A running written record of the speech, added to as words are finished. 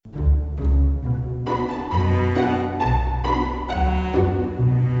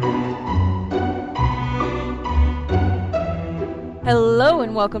Hello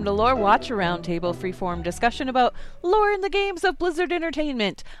and welcome to Lore Watch, a roundtable freeform discussion about lore in the games of Blizzard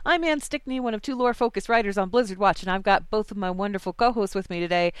Entertainment. I'm Ann Stickney, one of two lore-focused writers on Blizzard Watch, and I've got both of my wonderful co-hosts with me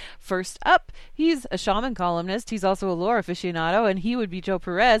today. First up, he's a shaman columnist, he's also a lore aficionado, and he would be Joe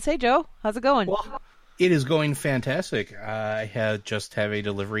Perez. Hey Joe, how's it going? Well, it is going fantastic. I just have a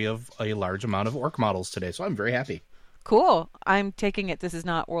delivery of a large amount of orc models today, so I'm very happy. Cool. I'm taking it this is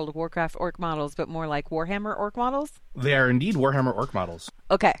not World of Warcraft orc models, but more like Warhammer orc models? They are indeed Warhammer orc models.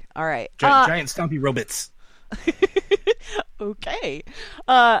 Okay, all right. Giant stompy robots. Okay.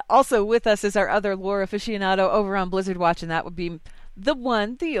 Also with us is our other lore aficionado over on Blizzard Watch, and that would be the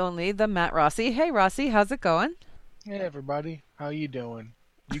one, the only, the Matt Rossi. Hey, Rossi, how's it going? Hey, everybody. How you doing?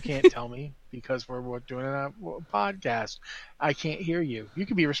 You can't tell me because we're doing a podcast. I can't hear you. You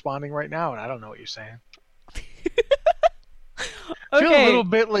could be responding right now, and I don't know what you're saying. Okay. I feel a little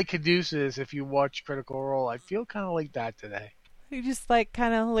bit like Caduceus if you watch Critical Role. I feel kind of like that today. You just like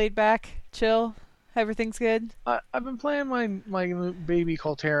kind of laid back, chill, everything's good? I've been playing my baby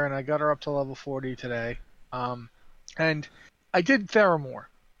Coltera, and I got her up to level 40 today. And I did Theramore.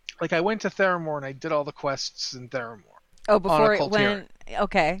 Like, I went to Theramore, and I did all the quests in Theramore. Oh, before it went...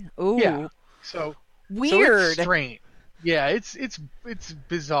 Okay. Ooh. Yeah. So weird. So it's strange. Yeah, it's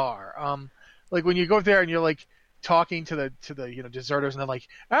bizarre. Like, when you go there and you're, like, talking to the deserters, and they're like,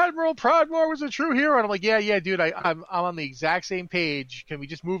 Admiral Proudmoore was a true hero, and I'm like, yeah, dude, I'm on the exact same page. Can we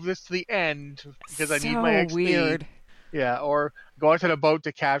just move this to the end because I need my XP? Weird. Yeah, or go out to the boat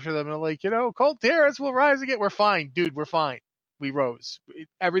to capture them, and I'm like, Colt Terrace will rise again. We're fine, dude. We're fine. We rose.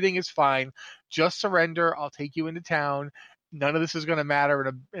 Everything is fine. Just surrender. I'll take you into town. None of this is going to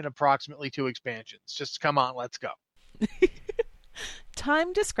matter in approximately 2 expansions. Just come on, let's go.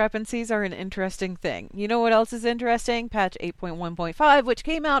 Time discrepancies are an interesting thing. You know what else is interesting? Patch 8.1.5, which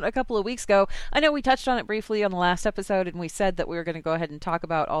came out a couple of weeks ago. I know we touched on it briefly on the last episode, and we said that we were going to go ahead and talk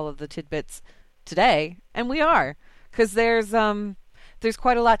about all of the tidbits today, and we are, because there's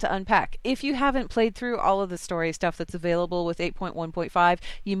quite a lot to unpack. If you haven't played through all of the story stuff that's available with 8.1.5,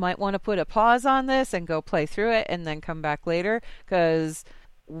 you might want to put a pause on this and go play through it and then come back later, because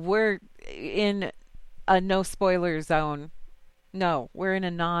we're in a no spoiler zone. No, we're in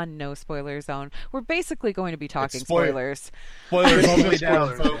a no spoiler zone. We're basically going to be talking spoilers. Spoilers all the way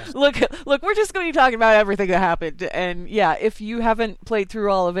down, folks. Look, we're just going to be talking about everything that happened. And yeah, if you haven't played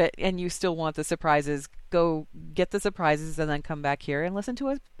through all of it and you still want the surprises, go get the surprises and then come back here and listen to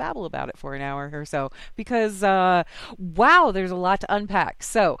us babble about it for an hour or so. Because, wow, there's a lot to unpack.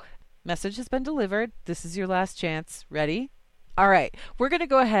 So, message has been delivered. This is your last chance. Ready? All right. We're going to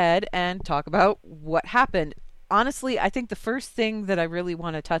go ahead and talk about what happened. Honestly, I think the first thing that I really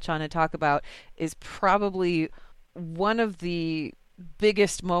want to touch on and talk about is probably one of the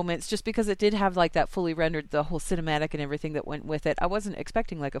biggest moments, just because it did have like that fully rendered, the whole cinematic and everything that went with it. I wasn't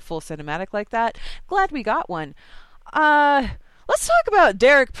expecting like a full cinematic like that. Glad we got one. Let's talk about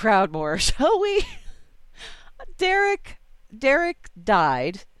Derek Proudmoore, shall we? Derek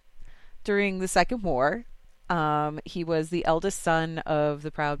died during the Second War. He was the eldest son of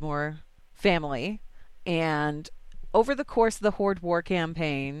the Proudmoore family. And over the course of the Horde War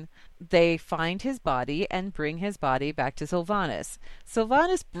campaign, they find his body and bring his body back to Sylvanas.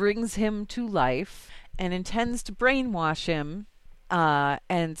 Sylvanas brings him to life and intends to brainwash him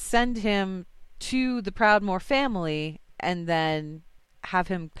and send him to the Proudmoore family and then have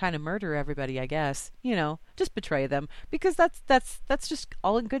him kind of murder everybody, I guess. Just betray them. Because that's just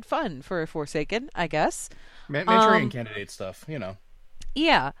all in good fun for a Forsaken, I guess. Manchurian candidate stuff,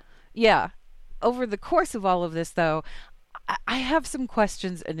 Yeah. Over the course of all of this, though, I have some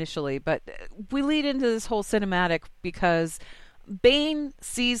questions initially, but we lead into this whole cinematic because Bane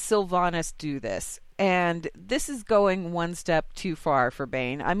sees Sylvanas do this, and this is going one step too far for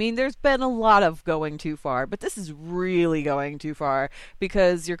Bane. I mean, there's been a lot of going too far, but this is really going too far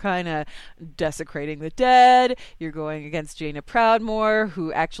because you're kind of desecrating the dead. You're going against Jaina Proudmoore,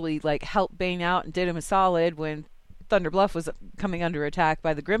 who actually helped Bane out and did him a solid when Thunder Bluff was coming under attack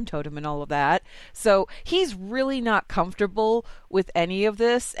by the Grim Totem and all of that. So he's really not comfortable with any of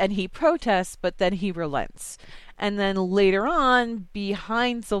this, and he protests, but then he relents. And then later on,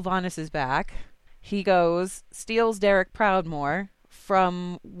 behind Sylvanas' back, he goes, steals Derek Proudmoore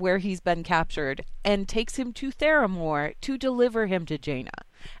from where he's been captured, and takes him to Theramore to deliver him to Jaina.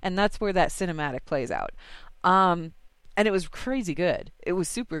 And that's where that cinematic plays out. And it was crazy good. It was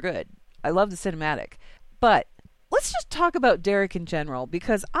super good. I love the cinematic. But let's just talk about Derek in general,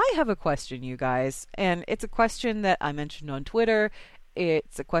 because I have a question, you guys, and it's a question that I mentioned on Twitter.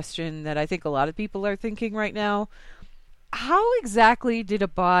 It's a question that I think a lot of people are thinking right now. How exactly did a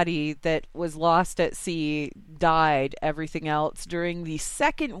body that was lost at sea, died, everything else, during the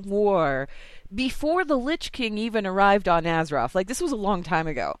Second War, before the Lich King even arrived on Azeroth? Like, this was a long time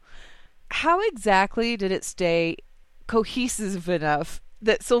ago. How exactly did it stay cohesive enough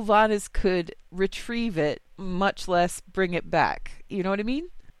that Sylvanas could retrieve it, much less bring it back? You know what I mean?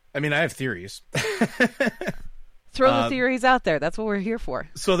 I mean, I have theories. Throw the theories out there. That's what we're here for.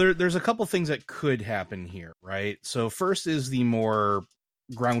 So there's a couple things that could happen here, right? So first is the more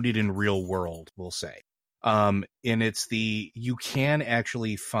grounded in real world, we'll say. And it's you can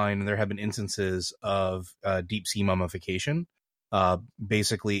actually find, and there have been instances of deep sea mummification.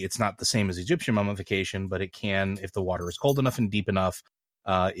 Basically, it's not the same as Egyptian mummification, but it can, if the water is cold enough and deep enough,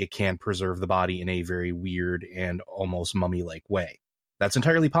 it can preserve the body in a very weird and almost mummy-like way. That's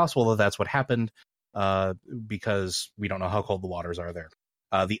entirely possible that that's what happened. Because we don't know how cold the waters are there.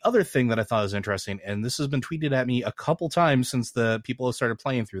 The other thing that I thought was interesting, and this has been tweeted at me a couple times since the people have started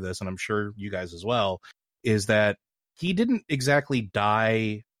playing through this, and I'm sure you guys as well, is that he didn't exactly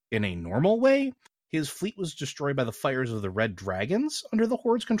die in a normal way. His fleet was destroyed by the fires of the Red Dragons under the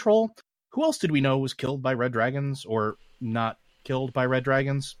Horde's control. Who else did we know was killed by Red Dragons or not killed by Red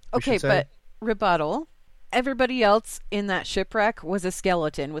Dragons? Okay, but rebuttal. Everybody else in that shipwreck was a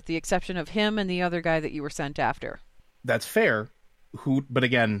skeleton, with the exception of him and the other guy that you were sent after. That's fair. But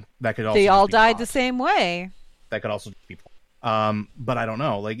again, that could also they all died plot. The same way. That could also be plot. But I don't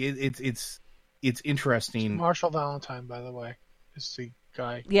know. Like it's interesting. Marshall Valentine, by the way, is the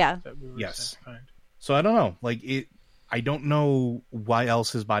guy. Yeah. That we were Yes. sent to find. So I don't know. Like I don't know why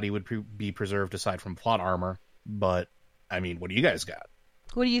else his body would be preserved aside from plot armor. But I mean, what do you guys got?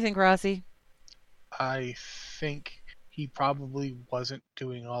 What do you think, Rossi? I think he probably wasn't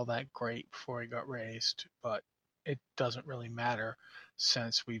doing all that great before he got raised, but it doesn't really matter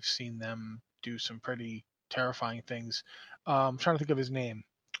since we've seen them do some pretty terrifying things. I'm trying to think of his name.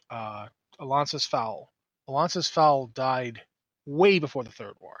 Alonsus Fowl. Alonsus Fowl died way before the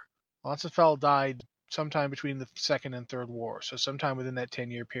Third War. Alonsus Fowl died sometime between the Second and Third War, so sometime within that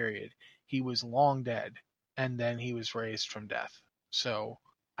 10-year period. He was long dead, and then he was raised from death. So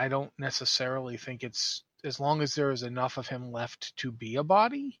I don't necessarily think it's, as long as there is enough of him left to be a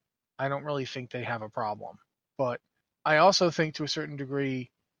body, I don't really think they have a problem. But I also think to a certain degree,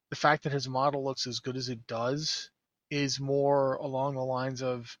 the fact that his model looks as good as it does is more along the lines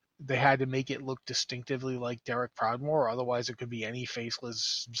of they had to make it look distinctively like Derek Proudmoore, otherwise it could be any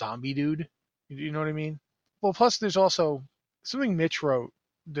faceless zombie dude. You know what I mean? Well, plus there's also something Mitch wrote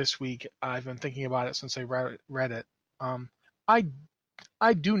this week. I've been thinking about it since I read it.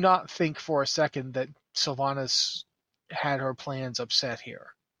 I do not think for a second that Sylvanas had her plans upset here.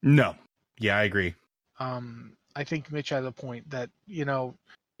 No. Yeah, I agree. I think Mitch has a point that,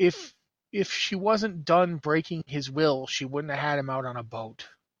 if she wasn't done breaking his will, she wouldn't have had him out on a boat.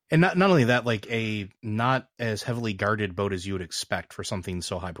 And not only that, like a not as heavily guarded boat as you would expect for something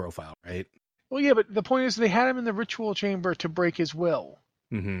so high profile, right? Well, yeah, but the point is they had him in the ritual chamber to break his will.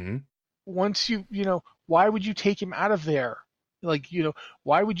 Mm-hmm. Once why would you take him out of there? Like,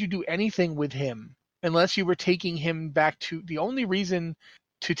 why would you do anything with him unless you were taking him back to, the only reason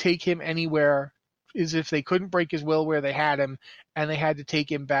to take him anywhere is if they couldn't break his will where they had him and they had to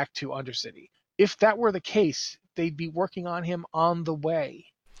take him back to Undercity. If that were the case, they'd be working on him on the way.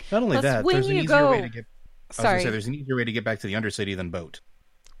 Not only that, there's an easier way to get. There's an easier way to get back to the Undercity than boat.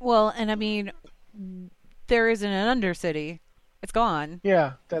 Well, and I mean, there isn't an Undercity. It's gone.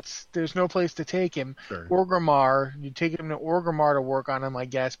 Yeah, there's no place to take him. Sure. Orgrimmar, you take him to Orgrimmar to work on him, I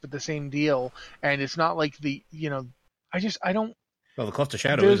guess, but the same deal. And it's not like I don't. Well, the Cleft of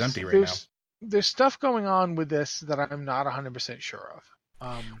Shadow is empty right now. There's stuff going on with this that I'm not 100% sure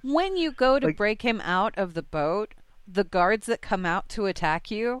of. When you go to break him out of the boat, the guards that come out to attack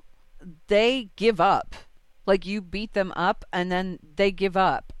you, they give up. Like, you beat them up, and then they give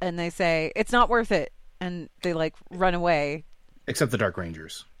up, and they say, it's not worth it, and they, run away. Except the Dark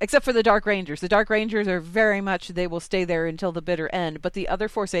Rangers. Except for the Dark Rangers. The Dark Rangers are very much, they will stay there until the bitter end, but the other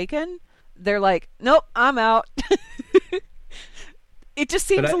Forsaken, they're like, nope, I'm out. It just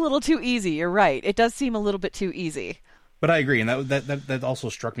seems a little too easy. You're right. It does seem a little bit too easy. But I agree, and that also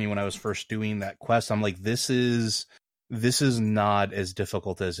struck me when I was first doing that quest. I'm like, this is not as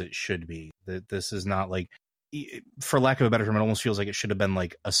difficult as it should be. This is not like, for lack of a better term, it almost feels like it should have been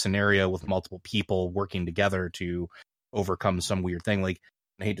like a scenario with multiple people working together to overcome some weird thing. Like,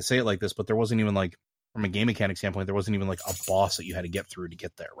 I hate to say it like this, but there wasn't even like, from a game mechanic standpoint, there wasn't even like a boss that you had to get through to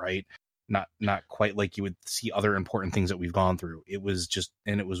get there, right? Not quite like you would see other important things that we've gone through. It was just,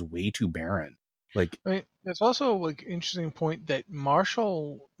 and it was way too barren. Like, I mean, there's also interesting point that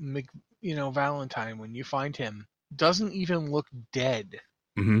Marshall Valentine, when you find him, doesn't even look dead.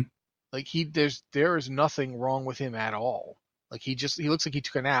 Mm-hmm. Like there is nothing wrong with him at all. Like he looks like he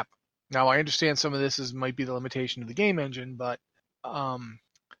took a nap. Now I understand some of this might be the limitation of the game engine, but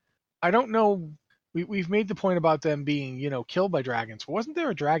I don't know. We've made the point about them being, killed by dragons. Wasn't there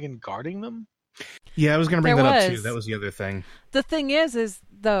a dragon guarding them? Yeah, I was going to bring There that up was. too. That was the other thing. The thing is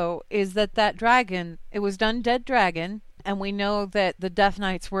that dragon, it was an undead dragon, and we know that the Death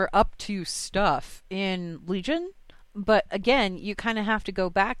Knights were up to stuff in Legion. But again, you kind of have to go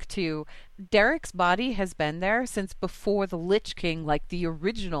back to Derek's body has been there since before the Lich King, like the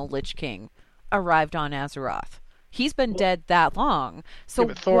original Lich King, arrived on Azeroth. He's been dead that long. So yeah,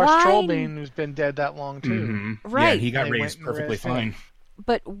 but Thoros why... Trollbane has been dead that long too. Mm-hmm. Right. Yeah, he got They raised went and perfectly raised him. fine.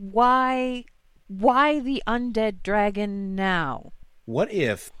 But why the undead dragon now? What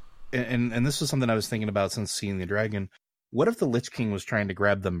if, and this was something I was thinking about since seeing the dragon, what if the Lich King was trying to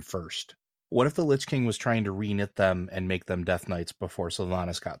grab them first? What if the Lich King was trying to reknit them and make them Death Knights before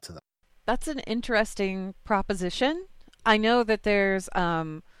Sylvanas got to them? That's an interesting proposition. I know that there's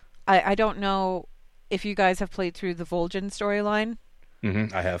I don't know if you guys have played through the Vol'jin storyline.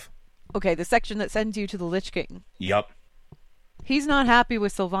 Mm-hmm, I have. Okay, the section that sends you to the Lich King. Yup. He's not happy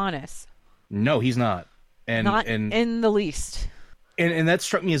with Sylvanas. No, he's not. And Not in the least. And that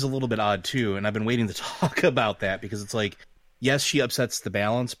struck me as a little bit odd too, and I've been waiting to talk about that because it's like, yes, she upsets the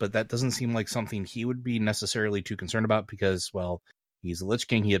balance, but that doesn't seem like something he would be necessarily too concerned about because, well, he's the Lich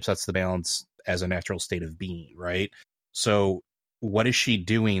King, he upsets the balance as a natural state of being, right? So what is she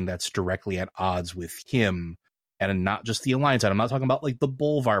doing that's directly at odds with him and not just the Alliance side? I'm not talking about like the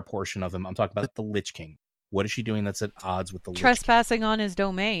Bolvar portion of him, I'm talking about the Lich King. What is she doing that's at odds with the Lich King? Trespassing on his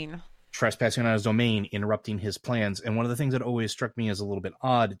domain. Trespassing on his domain, interrupting his plans. And one of the things that always struck me as a little bit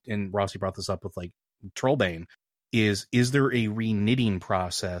odd, and Rossi brought this up with like Trollbane, is there a reknitting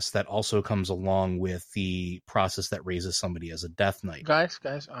process that also comes along with the process that raises somebody as a Death Knight? Guys,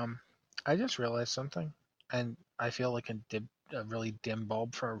 I just realized something, and I feel like a really dim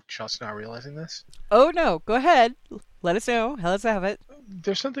bulb for just now realizing this. Oh no, go ahead. Let us know. Let's have it.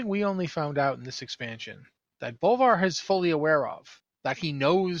 There's something we only found out in this expansion that Bolvar is fully aware of, that he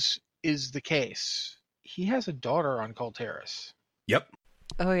knows is the case. He has a daughter on Kul Tiras. Yep.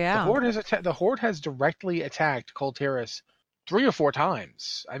 Oh yeah. The Horde has directly attacked Kul Tiras 3 or 4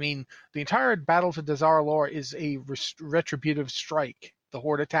 times. I mean, the entire Battle for Dazar Lore is a retributive strike. The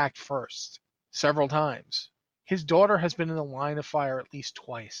Horde attacked first, several times. His daughter has been in the line of fire at least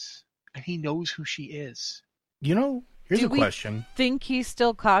twice, and he knows who she is. You know, here's Do a we question. think he's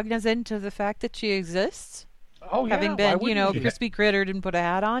still cognizant of the fact that she exists? Oh yeah, Having why been, wouldn't he? crispy crittered and put a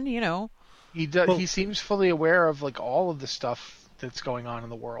hat on, He does. Well- He seems fully aware of like all of the stuff that's going on in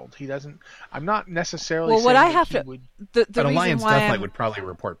the world. He doesn't. I'm not necessarily. Well, what saying I that have he to- would- The An reason Alliance why Death I'm- Knight would probably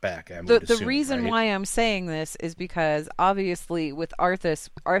report back. I the would assume, reason right? why I'm saying this is because obviously with Arthas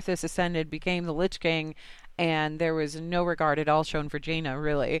ascended, became the Lich King, and there was no regard at all shown for Jaina,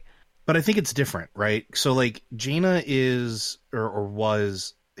 really. But I think it's different, right? So, like, Jaina is or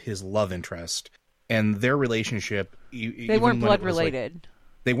was his love interest, and their relationship. They weren't blood related.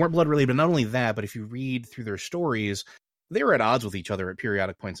 They weren't blood related, but not only that, but if you read through their stories, they were at odds with each other at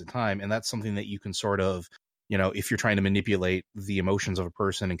periodic points in time, and that's something that you can sort of, if you're trying to manipulate the emotions of a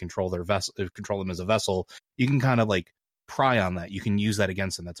person and control their vessel, control them as a vessel, you can kind of like pry on that. You can use that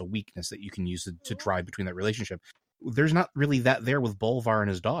against them. That's a weakness that you can use to drive between that relationship. There's not really that there with Bolvar and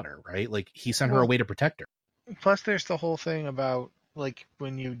his daughter, right? Like he sent her Well- away to protect her. Plus, there's the whole thing about like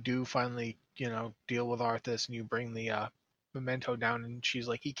when you do finally, deal with Arthas and you bring the memento down, and she's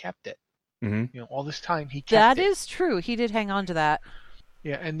like, he kept it. Mm-hmm. All this time he kept That it. is true. He did hang on to that.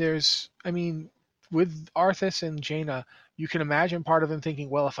 Yeah, and with Arthas and Jaina, you can imagine part of him thinking,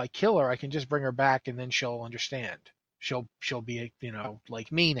 well, if I kill her, I can just bring her back, and then she'll understand. She'll be,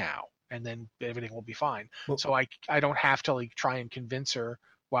 like me now, and then everything will be fine. Well- So I don't have to like try and convince her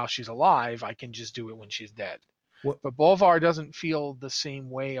while she's alive. I can just do it when she's dead. What- But Bolvar doesn't feel the same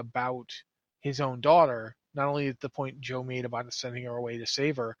way about his own daughter. Not only at the point Joe made about sending her away to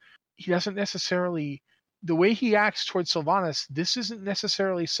save her, he doesn't necessarily. The way he acts towards Sylvanas, this isn't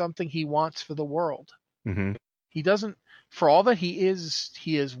necessarily something he wants for the world. Mm-hmm. He doesn't, for all that he is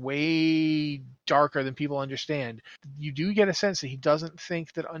way darker than people understand. You do get a sense that he doesn't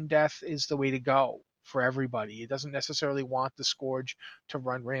think that undeath is the way to go for everybody. He doesn't necessarily want the Scourge to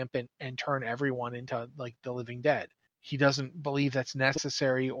run rampant and turn everyone into like the living dead. He doesn't believe that's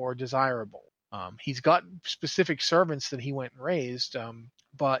necessary or desirable. He's got specific servants that he went and raised,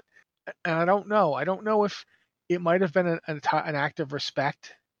 but and I don't know. I don't know if it might have been an act of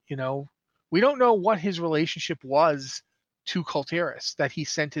respect. We don't know what his relationship was to Kul Tiras, that he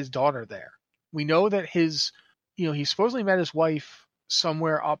sent his daughter there. We know that he supposedly met his wife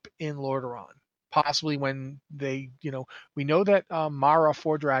somewhere up in Lordaeron, possibly when we know that Mara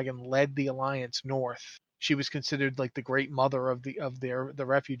Fordragon led the alliance north. She was considered like the great mother of the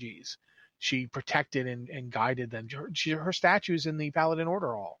refugees. She protected and guided them. Her statue's in the Paladin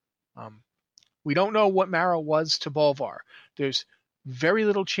Order Hall. We don't know what Mara was to Bolvar. There's very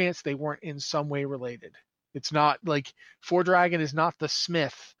little chance they weren't in some way related. It's not like Fordragon is not the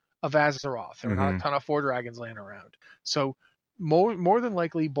smith of Azeroth. There are not a ton of Fordragons laying around. So more than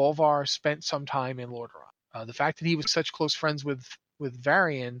likely, Bolvar spent some time in Lordaeron. The fact that he was such close friends with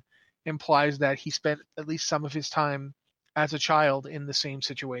Varian implies that he spent at least some of his time as a child in the same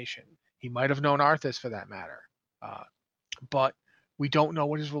situation. He might have known Arthas for that matter. But we don't know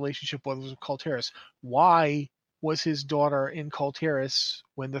what his relationship was with Kul Tiras. Why was his daughter in Kul Tiras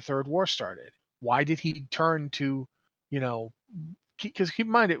when the Third War started? Why did he turn to, because keep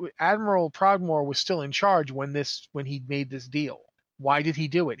in mind, Admiral Proudmoore was still in charge when he made this deal. Why did he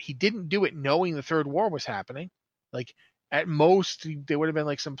do it? He didn't do it knowing the Third War was happening. Like, at most, there would have been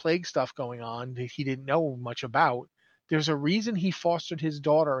like some plague stuff going on that he didn't know much about. There's a reason he fostered his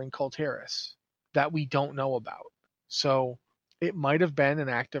daughter in Kul Tiras that we don't know about. So it might have been an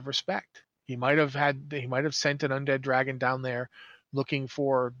act of respect. He might have sent an undead dragon down there looking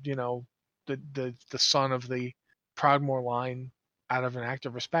for, the son of the Proudmoore line out of an act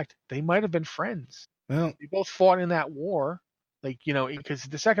of respect. They might have been friends. Well, they both fought in that war. Because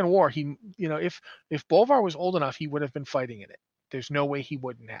the Second War, if Bolvar was old enough, he would have been fighting in it. There's no way he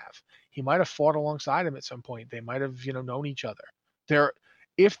wouldn't have. He might have fought alongside him at some point. They might have, known each other.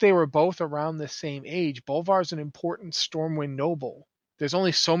 If they were both around the same age, Bolvar's an important Stormwind noble. There's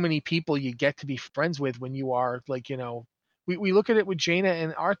only so many people you get to be friends with when you are we look at it with Jaina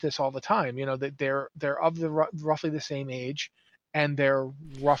and Arthas all the time. That they're of roughly the same age, and they're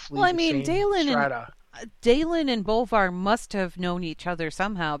roughly the same strata. Dalen and Bolvar must have known each other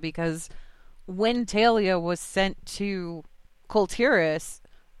somehow, because when Talia was sent to Kul Tiras,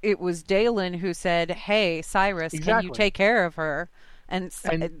 it was Dalen who said, "Hey, Cyrus, Can you take care of her?" And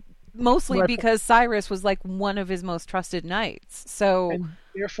mostly because Cyrus was like one of his most trusted knights. So and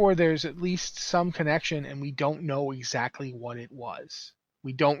therefore, there's at least some connection, and we don't know exactly what it was.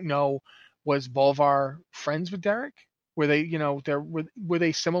 We don't know, was Bolvar friends with Derek? Were they, were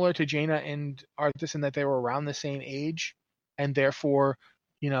they similar to Jaina and Arthas in that they were around the same age, and therefore,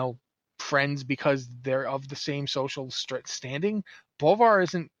 friends because they're of the same social standing?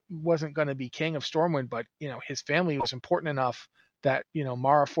 Bolvar wasn't going to be king of Stormwind, but his family was important enough that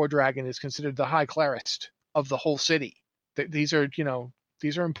Mara Fordragon is considered the high clerist of the whole city. These are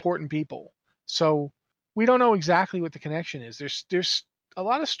important people. So we don't know exactly what the connection is. There's a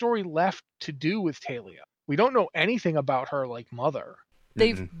lot of story left to do with Talia. We don't know anything about her like mother.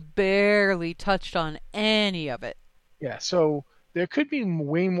 They've barely touched on any of it. Yeah, so there could be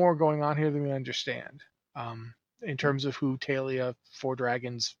way more going on here than we understand. In terms of who Talia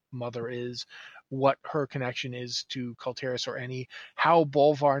Fordragon's mother is, what her connection is to Kul Tiras or how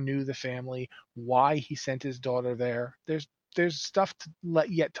Bolvar knew the family, why he sent his daughter there. There's stuff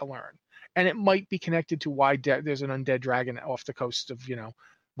yet to learn. And it might be connected to why there's an undead dragon off the coast of,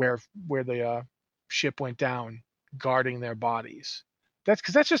 where the ship went down, guarding their bodies. That's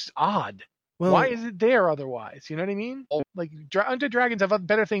just odd. Well, why is it there otherwise? You know what I mean? Like, undead dragons have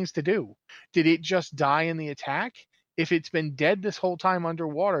better things to do. Did it just die in the attack? If it's been dead this whole time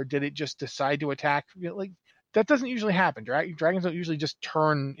underwater, did it just decide to attack? That doesn't usually happen. Dragons don't usually just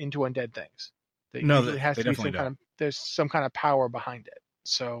turn into undead things. Usually has to be there's some kind of power behind it.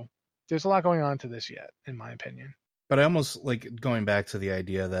 So there's a lot going on to this yet, in my opinion. But I almost going back to the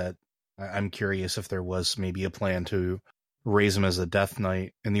idea that I'm curious if there was maybe a plan to raise him as a Death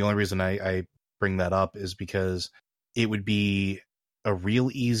Knight. And the only reason I bring that up is because it would be a real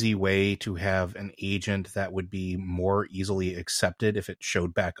easy way to have an agent that would be more easily accepted if it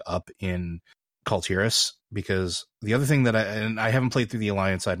showed back up in Kul Tiras. Because the other thing that I haven't played through the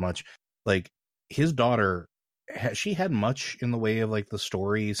Alliance side much, his daughter, she had much in the way of the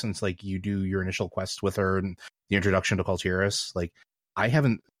story since you do your initial quest with her and the introduction to Kul Tiras. I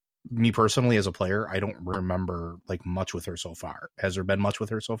haven't, me personally as a player, I don't remember much with her so far. Has there been much with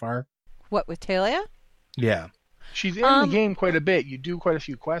her so far? What, with Talia? Yeah. She's in the game quite a bit. You do quite a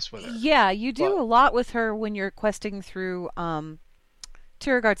few quests with her. Yeah, you do a lot with her when you're questing through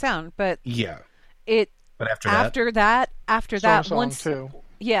Tiragard Sound, but yeah. But after that, once too.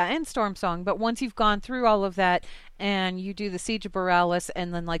 Yeah, and Stormsong. But once you've gone through all of that and you do the Siege of Borealis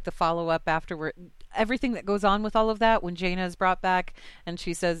and then the follow-up afterward, everything that goes on with all of that, when Jaina is brought back and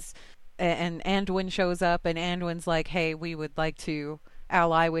she says, and Anduin shows up and Anduin's like, hey, we would like to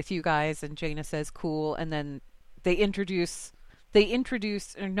ally with you guys, and Jaina says, cool, and then they introduce,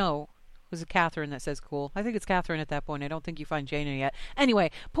 or no, was it Catherine that says cool? I think it's Catherine at that point. I don't think you find Jaina yet.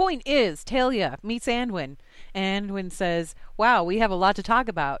 Anyway, point is, Talia meets Anduin. Anduin says, wow, we have a lot to talk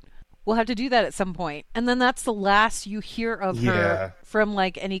about. We'll have to do that at some point. And then that's the last you hear of her from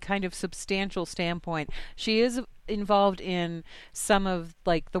like any kind of substantial standpoint. She is involved in some of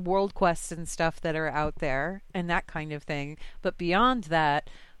like the world quests and stuff that are out there and that kind of thing. But beyond that,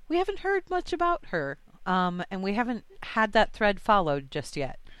 we haven't heard much about her. And we haven't had that thread followed just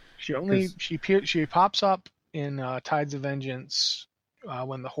yet. She pops up in Tides of Vengeance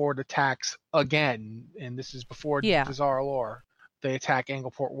when the Horde attacks again, and this is before Dazara lore. They attack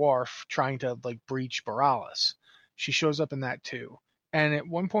Angleport Wharf, trying to like breach Borealis. She shows up in that too, and at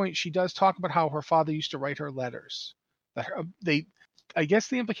one point she does talk about how her father used to write her letters. I guess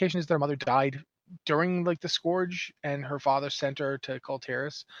the implication is their mother died during like the Scourge, and her father sent her to Kul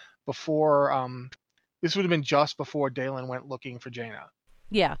Tiras before. This would have been just before Dalen went looking for Jaina.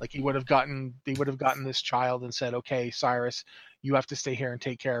 Yeah. Like they would have gotten this child and said, okay, Cyrus, you have to stay here and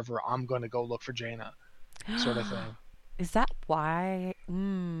take care of her. I'm going to go look for Jaina, sort of thing. Is that why?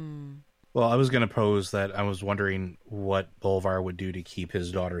 Well, I was going to pose that I was wondering what Bolvar would do to keep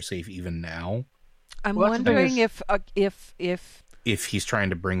his daughter safe even now. I'm wondering if he's trying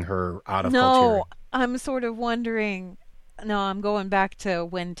to bring her out of Kul Tiras. No, I'm sort of wondering. No, I'm going back to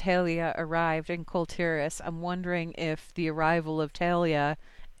when Talia arrived in Kul Tiras. I'm wondering if the arrival of Talia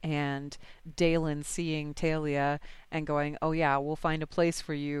and Dalen seeing Talia and going, oh yeah, we'll find a place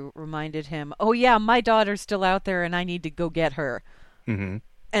for you, reminded him, oh yeah, my daughter's still out there and I need to go get her. Mm-hmm.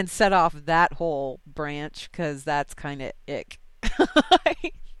 And set off that whole branch, because that's kind of ick.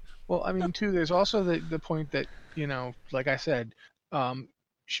 Well, I mean, too, there's also the point that, you know, like I said,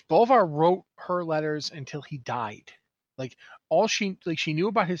 Bolvar wrote her letters until he died. Like, all she knew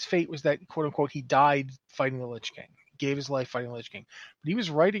about his fate was that, quote unquote, he died fighting the Lich King. He gave his life fighting the Lich King. But he was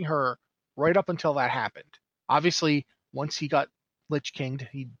writing her right up until that happened. Obviously, once he got Lich Kinged,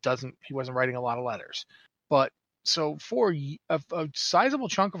 he wasn't writing a lot of letters. But so for a sizable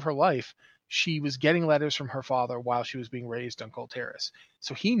chunk of her life, she was getting letters from her father while she was being raised on Kul Tiras.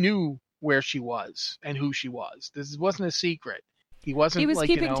 So he knew where she was and who she was. This wasn't a secret. He was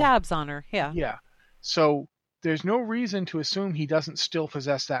keeping tabs on her. Yeah. Yeah. So there's no reason to assume he doesn't still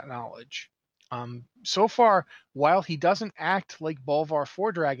possess that knowledge. So far, while he doesn't act like Bolvar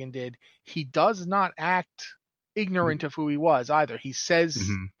Fordragon did, he does not act ignorant of who he was either. He says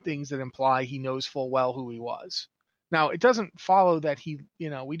things that imply he knows full well who he was. Now, it doesn't follow that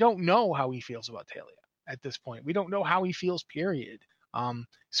we don't know how he feels about Talia at this point. We don't know how he feels, period.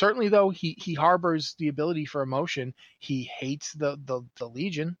 Certainly, though, he harbors the ability for emotion. He hates the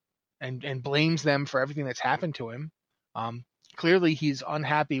Legion and blames them for everything that's happened to him. Clearly, he's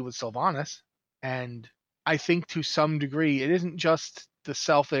unhappy with Sylvanas. And I think to some degree, it isn't just the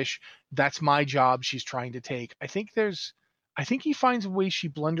selfish, that's my job she's trying to take. I think he finds ways she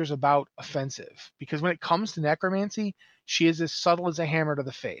blunders about offensive, because when it comes to necromancy, she is as subtle as a hammer to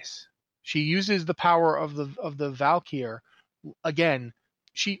the face. She uses the power of the Valkyr. Again,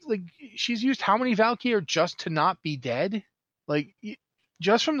 she's used how many Valkyr just to not be dead? Like,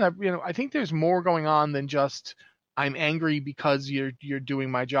 just from that, I think there's more going on than just I'm angry because you're doing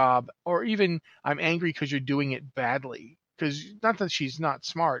my job, or even I'm angry because you're doing it badly. Because not that she's not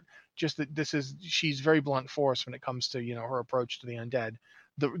smart, just that she's very blunt force when it comes to her approach to the undead.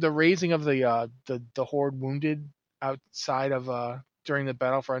 The raising of the Horde wounded outside of during the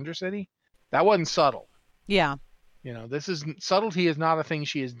battle for Undercity, that wasn't subtle. Yeah. Subtlety is not a thing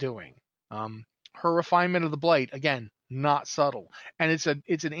she is doing. Her refinement of the Blight, again, not subtle. And it's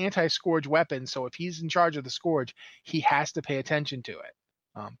an anti-Scourge weapon, so if he's in charge of the Scourge, he has to pay attention to it.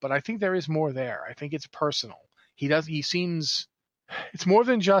 But I think there is more there. I think it's personal. It's more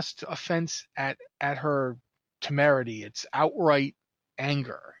than just offense at her temerity. It's outright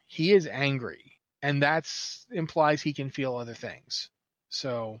anger. He is angry, and that implies he can feel other things.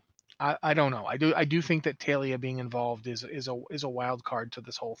 So I don't know. I do think that Talia being involved is a wild card to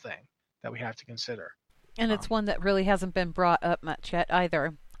this whole thing that we have to consider. And it's one that really hasn't been brought up much yet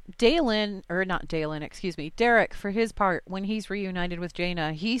either. Derek, for his part, when he's reunited with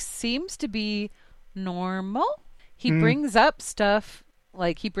Jaina, he seems to be normal. He brings up stuff,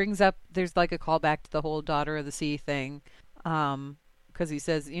 there's like a callback to the whole Daughter of the Sea thing. Because he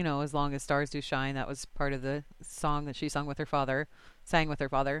says, as long as stars do shine, that was part of the song that she sang with her father.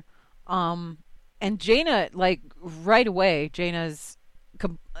 And Jaina, right away, Jaina's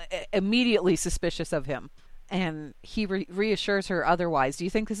immediately suspicious of him, and he reassures her otherwise. Do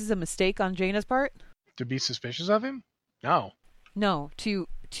you think this is a mistake on Jaina's part? To be suspicious of him? No, to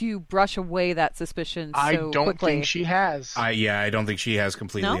to brush away that suspicion I so don't quickly. think she has. I don't think she has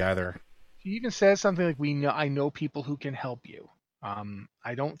completely No? either. She even says something like, I know people who can help you.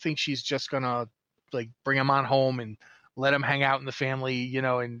 I don't think she's just gonna like bring him on home and let him hang out in the family,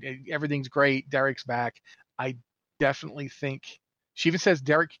 and everything's great. Derek's back. I definitely think she even says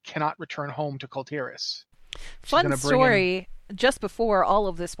Derek cannot return home to Colteris. Fun story. Just before all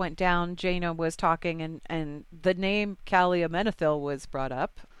of this went down, Jaina was talking, and the name Callia Menethil was brought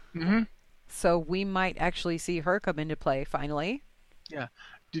up. Mm-hmm. So we might actually see her come into play finally. Yeah,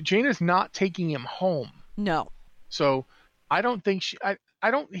 Jaina's not taking him home. No. So I don't think she. I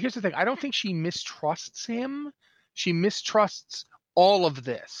don't. Here's the thing. I don't think she mistrusts him. She mistrusts all of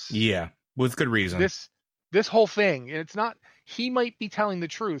this. Yeah, with good reason. This whole thing, and it's not. He might be telling the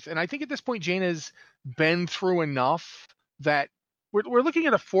truth, and I think at this point Jaina's been through enough that we're looking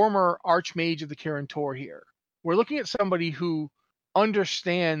at a former Archmage of the Kirin Tor here. We're looking at somebody who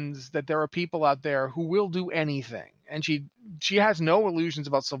understands that there are people out there who will do anything, and she has no illusions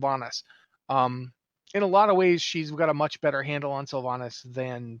about Sylvanas. In a lot of ways, she's got a much better handle on Sylvanas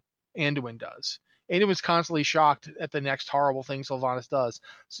than Anduin does. Anduin's constantly shocked at the next horrible thing Sylvanas does.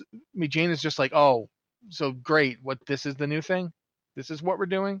 So, Jaina's just like, oh, so great. What, this is the new thing? This is what we're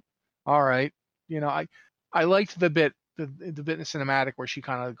doing? All right. I liked the bit in the cinematic where she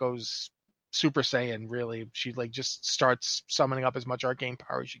kind of goes Super Saiyan, really. She like just starts summoning up as much arcane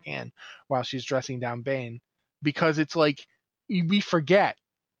power as she can while she's dressing down Bane. Because it's like, we forget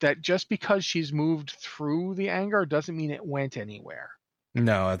that just because she's moved through the anger doesn't mean it went anywhere.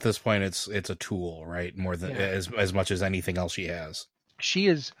 No, at this point it's a tool, right? More than as much as anything else she has. She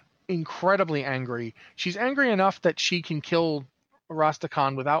is incredibly angry. She's angry enough that she can kill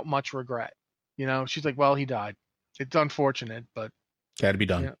Rastakhan without much regret. She's like, well, he died. It's unfortunate, but Had to be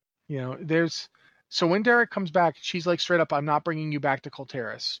done. So when Derek comes back, she's like straight up, I'm not bringing you back to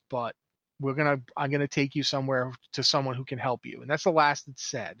Colteris, but I'm gonna take you somewhere to someone who can help you. And that's the last it's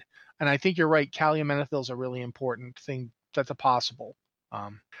said. And I think you're right. Callia Menethil is a really important thing that's a possible.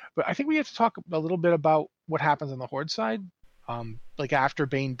 But I think we have to talk a little bit about what happens on the Horde side. Like after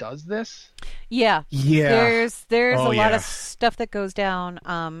Bane does this. Yeah. There's a lot of stuff that goes down.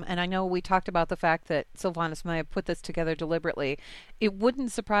 And I know we talked about the fact that Sylvanas might have put this together deliberately. It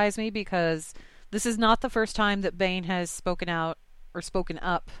wouldn't surprise me because this is not the first time that Bane has spoken out or spoken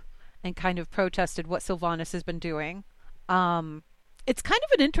up and kind of protested what Sylvanas has been doing. It's kind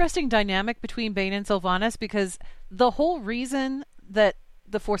of an interesting dynamic between Bane and Sylvanas because the whole reason that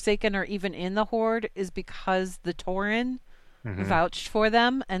the Forsaken are even in the Horde is because the Tauren vouched for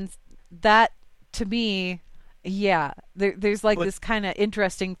them, and that to me, there's like this kind of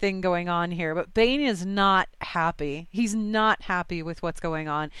interesting thing going on here. But Bane is not happy. He's not happy with what's going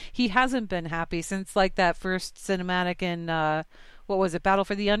on. He hasn't been happy since like that first cinematic in what was it, Battle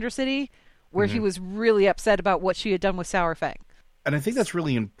for the Undercity, where he was really upset about what she had done with Saurfang. And I think that's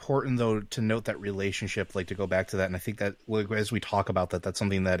really important, though, to note that relationship, like to go back to that. And I think that as we talk about that, that's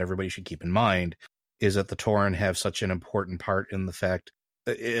something that everybody should keep in mind, is that the Tauren have such an important part in the fact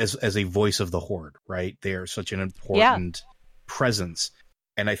as a voice of the Horde, right? They are such an important presence.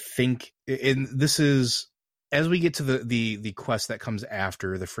 And I think this is, as we get to the quest that comes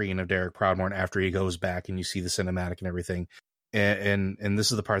after the freeing of Derek Proudmoore, after he goes back and you see the cinematic and everything. And this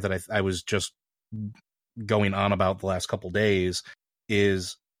is the part that I was just going on about the last couple days,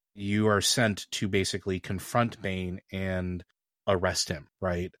 is you are sent to basically confront Bane and arrest him,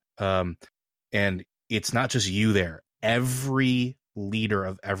 right? And it's not just you there. Every leader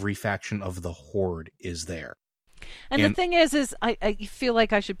of every faction of the Horde is there. And the thing is I feel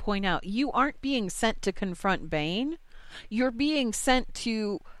like I should point out, you aren't being sent to confront Bane. You're being sent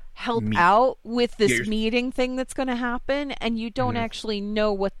to help out with this meeting thing that's going to happen, and you don't actually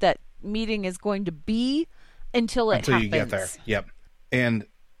know what that meeting is going to be until happens. You get there. Yep. And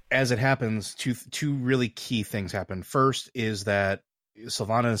as it happens, two really key things happen. First is that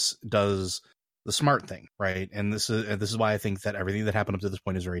Sylvanas does the smart thing, right? And this is why I think that everything that happened up to this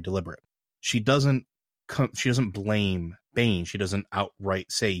point is very deliberate. She doesn't blame Bane. She doesn't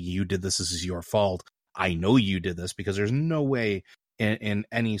outright say, you did this is your fault. I know you did this, because there's no way in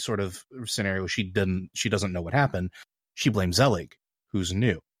any sort of scenario she doesn't know what happened. She blames Zelig, who's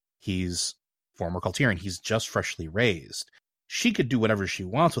new. He's former Kultiran. He's just freshly raised. She could do whatever she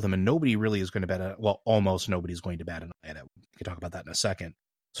wants with him, and nobody really is going to bat an, well, almost nobody's going to bat an eye at it. We can talk about that in a second.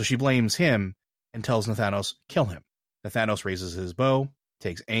 So she blames him and tells Nathanos, kill him. Nathanos raises his bow,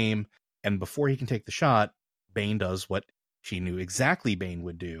 takes aim, and before he can take the shot, Bane does what she knew exactly Bane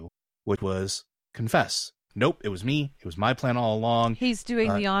would do, which was confess. Nope, it was me. It was my plan all along. He's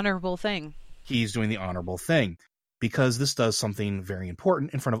doing the honorable thing. He's doing the honorable thing. because this does something very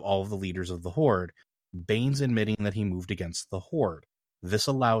important in front of all of the leaders of the Horde. Bane's admitting that he moved against the Horde. This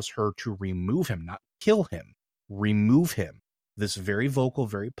allows her to remove him, not kill him, remove him. This very vocal,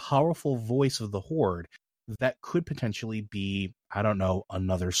 very powerful voice of the Horde that could potentially be, I don't know,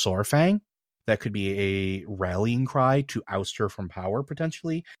 another Saurfang. That could be a rallying cry to oust her from power,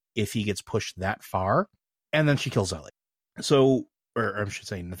 potentially, if he gets pushed that far. And then she kills Zelig. So, or I should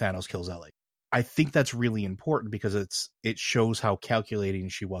say, Nathanos kills Zelig. I think that's really important because it shows how calculating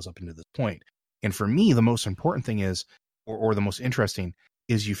she was up until this point. And for me, the most important thing is, or the most interesting,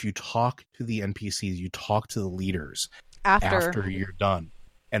 is if you talk to the NPCs, you talk to the leaders after you're done,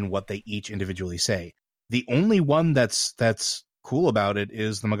 and what they each individually say. The only one that's cool about it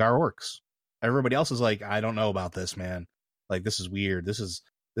is the Magar Orcs. Everybody else is like, I don't know about this, man. Like, this is weird. This is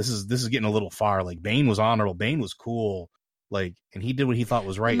getting a little far. Like, Bane was honorable. Bane was cool. Like, and he did what he thought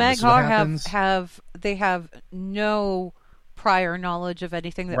was right. Magar have no prior knowledge of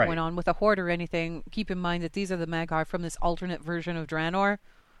anything that went on with a Horde or anything. Keep in mind that these are the Magar from this alternate version of Draenor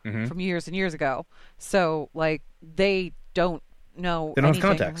from years and years ago. So, like, they don't know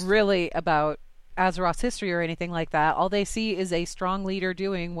anything really about Azeroth's history or anything like that. All they see is a strong leader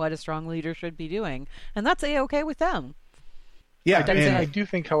doing what a strong leader should be doing, and that's a-okay with them. Yeah, I do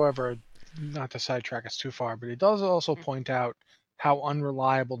think, however, not to sidetrack us too far, but it does also point out how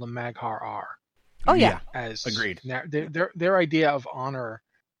unreliable the Maghar are. Oh yeah, agreed. Their idea of honor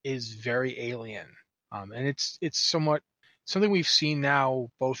is very alien, and it's somewhat something we've seen now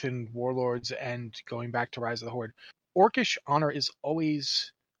both in Warlords and going back to Rise of the Horde. Orcish honor is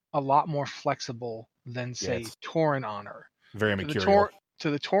always a lot more flexible than, say, Tauren honor. Very mercurial. To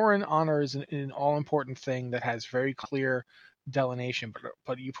the Tauren, honor is an all-important thing that has very clear delineation,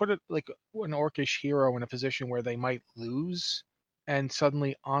 but you put it like an Orcish hero in a position where they might lose, and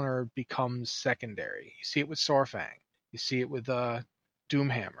suddenly honor becomes secondary. You see it with Saurfang. You see it with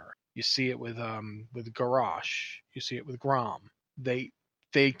Doomhammer. You see it with Garrosh. You see it with Grom. They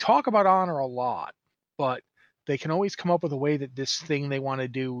talk about honor a lot, but they can always come up with a way that this thing they want to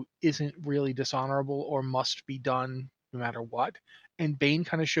do isn't really dishonorable or must be done no matter what. And Bane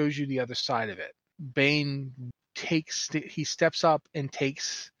kind of shows you the other side of it. Bane steps up and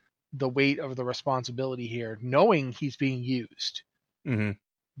takes the weight of the responsibility here, knowing he's being used. Mm-hmm.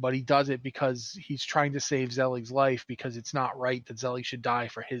 But he does it because he's trying to save Zelig's life, because it's not right that Zelig should die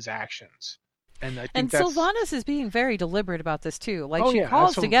for his actions. And I think Sylvanas is being very deliberate about this too. Like, she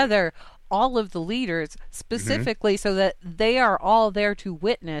calls together all of the leaders specifically so that they are all there to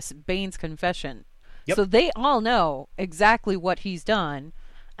witness Bane's confession. Yep. So they all know exactly what he's done,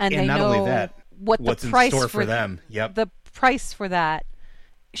 and they not know only that, what's the price in store for them. Yep. The price for that,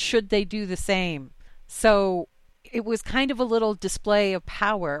 should they do the same. So it was kind of a little display of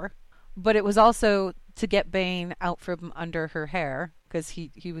power, but it was also to get Bane out from under her hair, because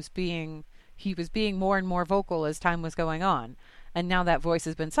he was being more and more vocal as time was going on. And now that voice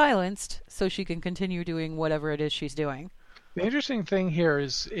has been silenced, so she can continue doing whatever it is she's doing. The interesting thing here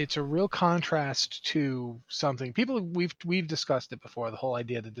is it's a real contrast to something we've discussed it before, the whole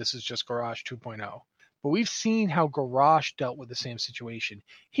idea that this is just Garrosh 2.0. But we've seen how Garrosh dealt with the same situation.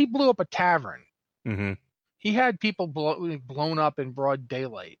 He blew up a tavern. Mm-hmm. He had people blown up in broad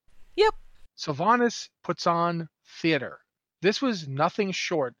daylight. Yep. Sylvanas puts on theater. This was nothing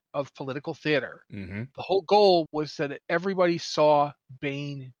short of political theater. Mm-hmm. The whole goal was that everybody saw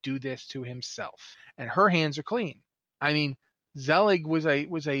Bane do this to himself, and her hands are clean. I mean, Zelig was a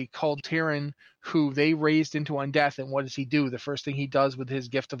Kultiran who they raised into undeath, and what does he do? The first thing he does with his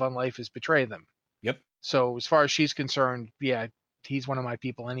gift of unlife is betray them. Yep. So as far as she's concerned, yeah, he's one of my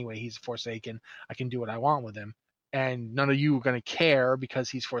people anyway. He's Forsaken. I can do what I want with him. And none of you are going to care because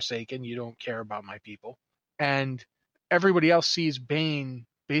he's Forsaken. You don't care about my people. And everybody else sees Bane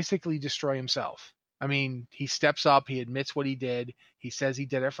basically destroy himself. I mean, he steps up. He admits what he did. He says he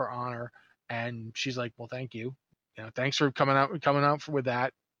did it for honor. And she's like, well, thank you. You know, thanks for coming out with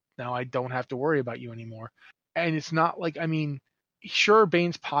that. Now I don't have to worry about you anymore. And it's not like, I mean, sure,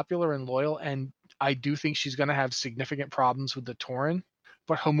 Bane's popular and loyal, and I do think she's going to have significant problems with the Tauren,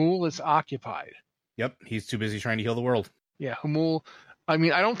 but Hamul is occupied. Yep, he's too busy trying to heal the world. Yeah, Hamul. I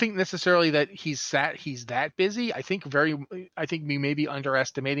mean, I don't think necessarily that he's that busy. I think we may be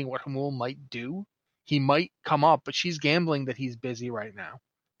underestimating what Hamul might do. He might come up, but she's gambling that he's busy right now.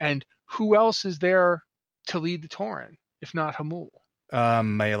 And who else is there to lead the Tauren if not Hamul?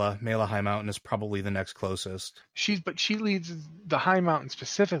 Mela High Mountain is probably the next closest. She leads the High Mountain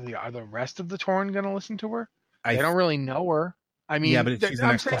specifically. Are the rest of the Tauren going to listen to her? They don't really know her. I mean, yeah, but she's the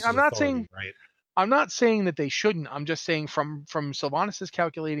next closest authority, right? I'm not saying that they shouldn't. I'm just saying from Sylvanas'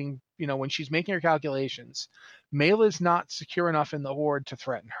 calculating, when she's making her calculations, Mela's not secure enough in the Horde to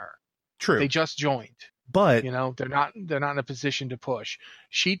threaten her. True. They just joined. But they're not in a position to push.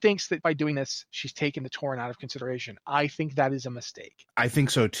 She thinks that by doing this, she's taken the Tauren out of consideration. I think that is a mistake. I think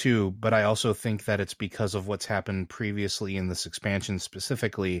so too, but I also think that it's because of what's happened previously in this expansion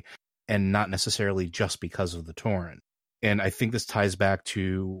specifically, and not necessarily just because of the Tauren. And I think this ties back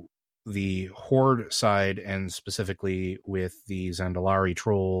to the Horde side, and specifically with the Zandalari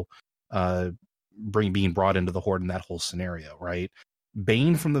troll being brought into the Horde in that whole scenario, right?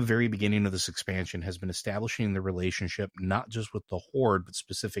 Bane, from the very beginning of this expansion, has been establishing the relationship not just with the Horde, but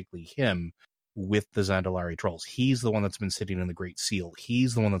specifically him with the Zandalari trolls. He's the one that's been sitting in the Great Seal.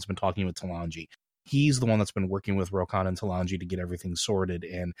 He's the one that's been talking with Talanji. He's the one that's been working with Rokan and Talanji to get everything sorted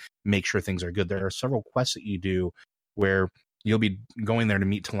and make sure things are good. There are several quests that you do where you'll be going there to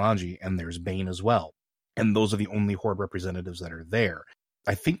meet Talanji, and there's Bane as well. And those are the only Horde representatives that are there.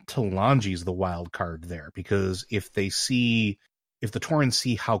 I think Talanji's the wild card there, because if the Tauren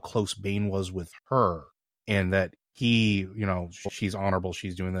see how close Bane was with her, and that he, she's honorable,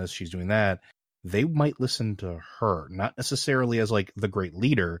 she's doing this, she's doing that, they might listen to her, not necessarily as like the great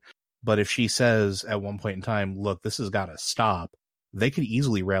leader, but if she says at one point in time, look, this has got to stop, they could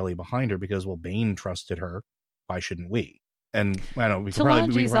easily rally behind her because, well, Bane trusted her. Why shouldn't we? And I don't know, we can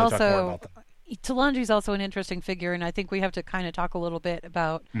probably talk more about that. Talanji's also an interesting figure, and I think we have to kind of talk a little bit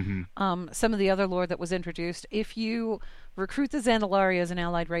about some of the other lore that was introduced. If you recruit the Zandalari as an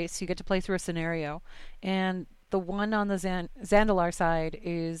allied race, you get to play through a scenario, and the one on the Zandalar side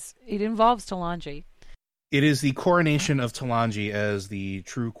it involves Talanji. It is the coronation of Talanji as the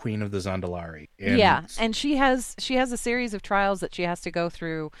true queen of the Zandalari. And she has a series of trials that she has to go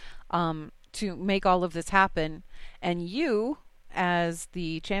through to make all of this happen, and you, as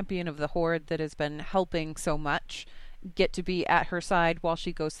the champion of the Horde that has been helping so much, get to be at her side while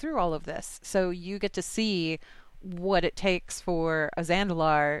she goes through all of this. So you get to see what it takes for a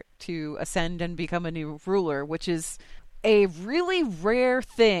Zandalar to ascend and become a new ruler, which is a really rare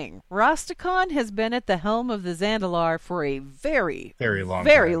thing. Rastakhan has been at the helm of the Zandalar for a very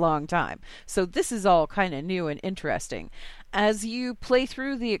long time. So this is all kind of new and interesting. As you play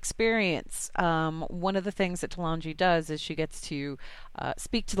through the experience, one of the things that Talanji does is she gets to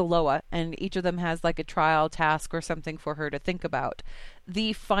speak to the Loa, and each of them has like a trial task or something for her to think about.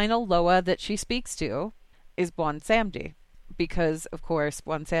 The final Loa that she speaks to is Bwonsamdi, because, of course,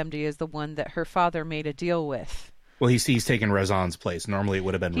 Bwonsamdi is the one that her father made a deal with. Well, he's taken Razan's place. Normally it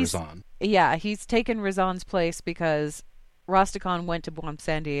would have been Razan. Yeah, he's taken Razan's place because Rastakhan went to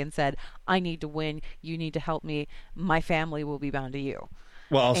Bwonsamdi and said, I need to win, you need to help me, my family will be bound to you.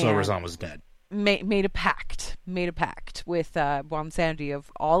 Well, also Razan was dead. Made a pact with Bwonsamdi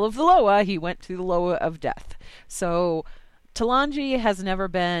of all of the Loa. He went to the Loa of death. So Talanji has never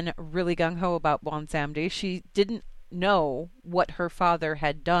been really gung-ho about Bwonsamdi. She didn't know what her father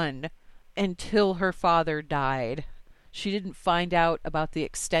had done until her father died. She didn't find out about the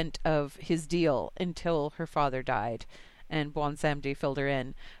extent of his deal until her father died, and Bwonsamdi filled her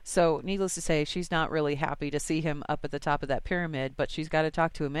in. So, needless to say, she's not really happy to see him up at the top of that pyramid, but she's got to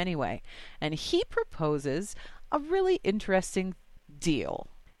talk to him anyway. And he proposes a really interesting deal.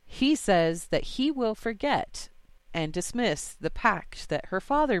 He says that he will forget and dismiss the pact that her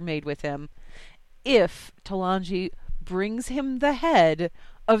father made with him if Talanji brings him the head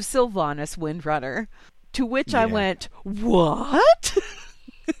of Sylvanas Windrunner. To which I went, what?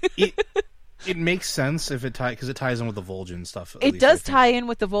 It makes sense if because it ties in with the Vol'jin stuff. It does tie in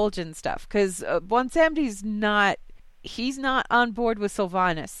with the Vol'jin stuff, because Bwonsamdi's he's not on board with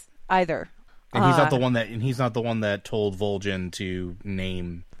Sylvanas either. And he's not the one that told Vol'jin to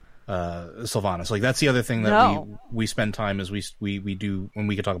name Sylvanas. Like, that's the other thing that we spend time as we do, when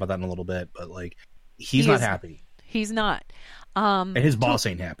we could talk about that in a little bit, but like he's not happy. He's not. And his boss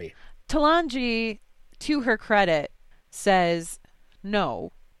ain't happy. Talanji, to her credit, says,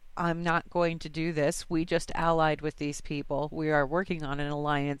 no, I'm not going to do this. We just allied with these people. We are working on an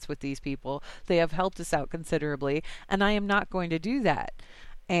alliance with these people. They have helped us out considerably, and I am not going to do that.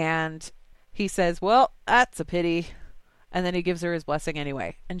 And he says, well, that's a pity. And then he gives her his blessing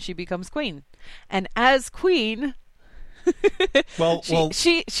anyway, and she becomes queen. And as queen,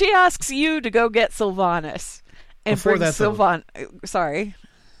 she asks you to go get Sylvanas and bring Sylvanas. Sorry.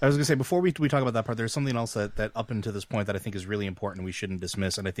 I was going to say, before we talk about that part, there's something else that up until this point that I think is really important we shouldn't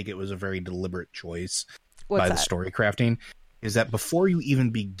dismiss, and I think it was a very deliberate choice the story crafting, is that before you even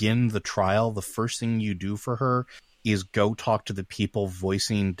begin the trial, the first thing you do for her is go talk to the people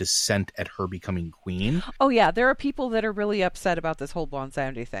voicing dissent at her becoming queen. Oh yeah, there are people that are really upset about this whole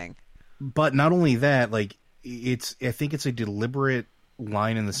Bwonsamdi thing. But not only that, like I think it's a deliberate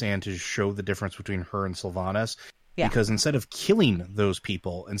line in the sand to show the difference between her and Sylvanas. Yeah. Because instead of killing those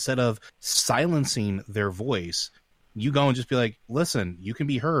people, instead of silencing their voice, you go and just be like, listen, you can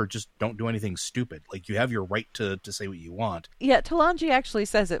be her, just don't do anything stupid. Like, you have your right to say what you want. Yeah, Talanji actually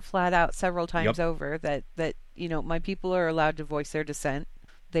says it flat out several times over that, my people are allowed to voice their dissent.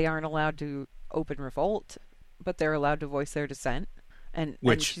 They aren't allowed to open revolt, but they're allowed to voice their dissent. And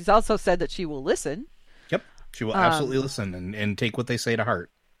she's also said that she will listen. Yep, she will absolutely listen and take what they say to heart.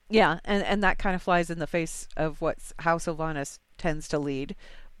 Yeah, and that kind of flies in the face of how Sylvanas tends to lead.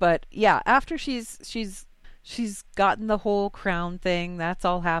 But yeah, after she's gotten the whole crown thing, that's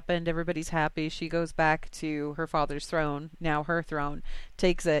all happened, everybody's happy, she goes back to her father's throne, now her throne,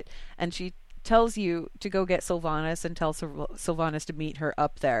 takes it, and she tells you to go get Sylvanas and tell Sylvanas to meet her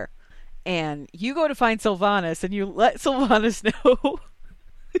up there. And you go to find Sylvanas and you let Sylvanas know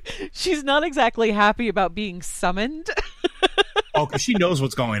she's not exactly happy about being summoned. Oh, because she knows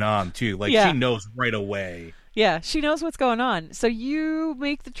what's going on, too. Like, she knows right away. Yeah, she knows what's going on. So you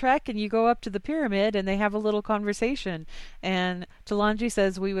make the trek and you go up to the pyramid and they have a little conversation. And Talanji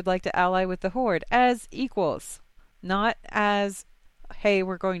says, we would like to ally with the Horde as equals. Not as, hey,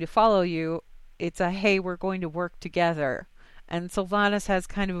 we're going to follow you. It's a, hey, we're going to work together. And Sylvanas has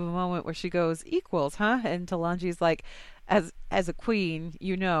kind of a moment where she goes, equals, huh? And Talanji's like, as a queen,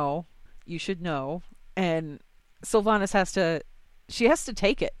 you should know. And Sylvanas has to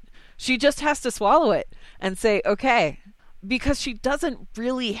take it. She just has to swallow it and say, okay, because she doesn't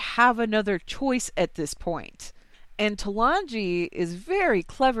really have another choice at this point. And Talanji is very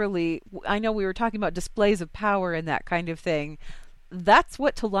cleverly, I know we were talking about displays of power and that kind of thing. That's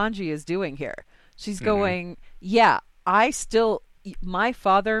what Talanji is doing here. She's going, my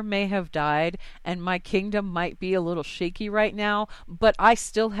father may have died and my kingdom might be a little shaky right now, but I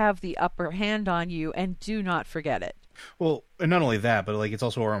still have the upper hand on you, and do not forget it. Well, and not only that, but like, it's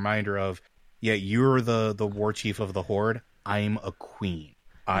also a reminder of, you're the war chief of the Horde. I'm a queen.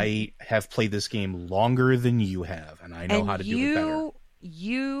 I have played this game longer than you have, and I know how to do it better.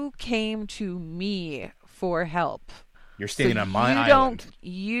 You came to me for help. You're standing on my island.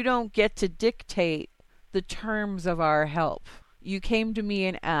 You don't get to dictate the terms of our help. You came to me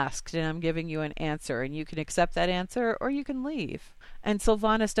and asked, and I'm giving you an answer, and you can accept that answer or you can leave. And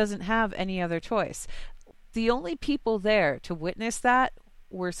Sylvanas doesn't have any other choice. The only people there to witness that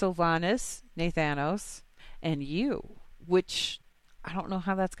were Sylvanas, Nathanos, and you, which I don't know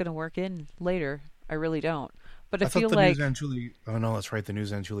how that's going to work in later. I really don't. But I feel thought the like... Oh, no, that's right. The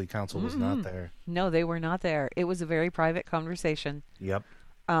News Anjuli Council was not there. No, they were not there. It was a very private conversation. Yep.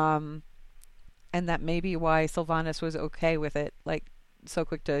 And that may be why Sylvanas was okay with it, like, so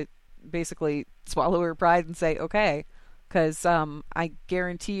quick to basically swallow her pride and say, okay. Because I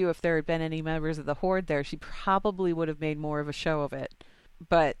guarantee you if there had been any members of the Horde there, she probably would have made more of a show of it.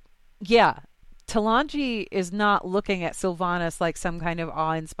 But, yeah, Talanji is not looking at Sylvanas like some kind of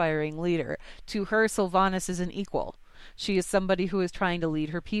awe-inspiring leader. To her, Sylvanas is an equal. She is somebody who is trying to lead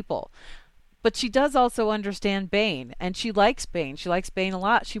her people. But she does also understand Bane, and she likes Bane. She likes Bane a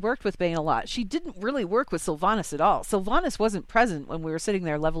lot. She worked with Bane a lot. She didn't really work with Sylvanas at all. Sylvanas wasn't present when we were sitting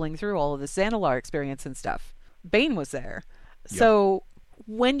there leveling through all of the Zandalar experience and stuff. Bane was there. Yep. So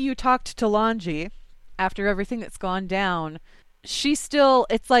when you talk to Talanji, after everything that's gone down,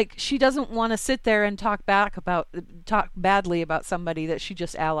 it's like she doesn't want to sit there and talk badly about somebody that she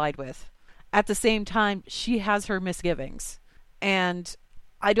just allied with. At the same time, she has her misgivings. And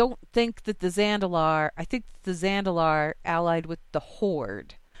I don't think that the Zandalar allied with the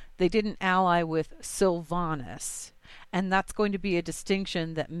Horde. They didn't ally with Sylvanas. And that's going to be a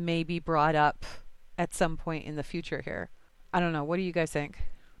distinction that may be brought up at some point in the future here. I don't know. What do you guys think?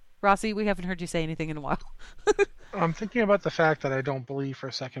 Rossi, we haven't heard you say anything in a while. I'm thinking about the fact that I don't believe for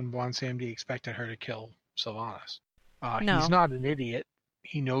a second Bwonsamdi expected her to kill Sylvanas. No. He's not an idiot.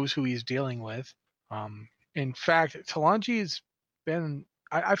 He knows who he's dealing with. In fact, Talanji's been...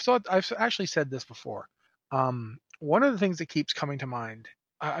 I've actually said this before. One of the things that keeps coming to mind,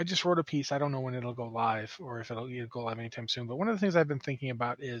 I just wrote a piece. I don't know when it'll go live or if it'll go live anytime soon. But one of the things I've been thinking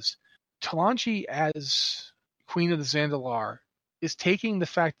about is Talanji as Queen of the Zandalar is taking the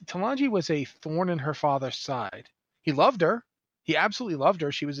fact that Talanji was a thorn in her father's side. He loved her. He absolutely loved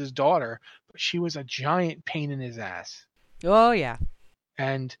her. She was his daughter, but she was a giant pain in his ass. Oh, yeah.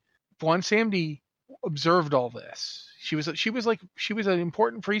 And Bwonsamdi observed all this. She was an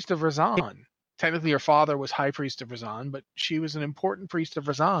important priest of Razan. Technically, her father was high priest of Razan, but she was an important priest of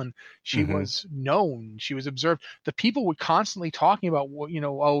Razan. She was known. She was observed. The people were constantly talking about,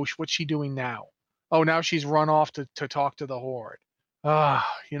 what's she doing now? Oh, now she's run off to talk to the Horde.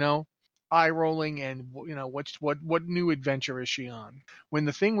 eye rolling and what new adventure is she on? When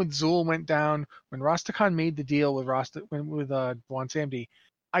the thing with Zul went down, when Rastakhan made the deal with Bwonsamdi,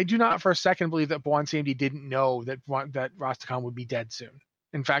 I do not for a second believe that Bwonsamdi didn't know that Rastakhan would be dead soon.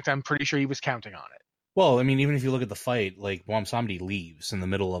 In fact, I'm pretty sure he was counting on it. Well, I mean, even if you look at the fight, like Bwonsamdi leaves in the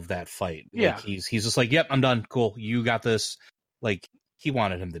middle of that fight. Yeah. Like, he's just like, "Yep, I'm done. Cool, you got this." Like, he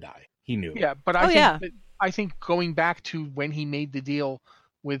wanted him to die. He knew. Yeah, but I think going back to when he made the deal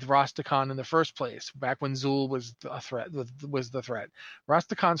with Rastakhan in the first place, back when Zul was the threat,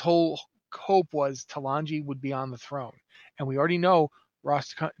 Rastakhan's whole hope was Talanji would be on the throne, and we already know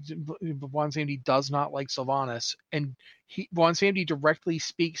Bwonsamdi does not like Sylvanas, and Bwonsamdi directly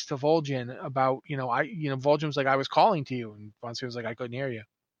speaks to Vol'jin about, Vol'jin was like, I was calling to you, and Bwonsamdi was like, I couldn't hear you.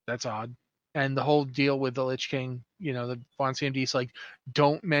 That's odd. And the whole deal with the Lich King, the Bwonsamdi's like,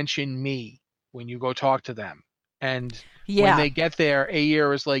 don't mention me when you go talk to them. And when they get there,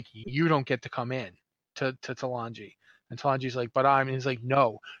 Aegir is like, you don't get to come in to Talanji. And Talanji's like, and he's like,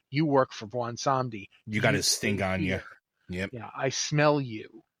 no, you work for Bwonsamdi. You got his stink on you. Yep. Yeah, I smell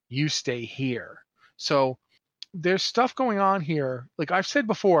you. You stay here. So there's stuff going on here. Like I've said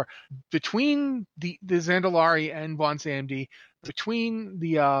before, between the Zandalari and Bwonsamdi, between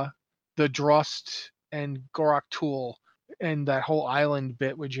the Drost and Gorak Tul and that whole island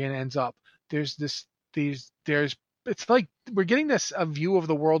bit where Jaina ends up, it's like we're getting a view of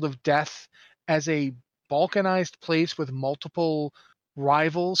the world of death as a balkanized place with multiple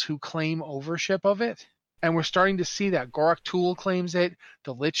rivals who claim ownership of it. And we're starting to see that. Gorak Tul claims it.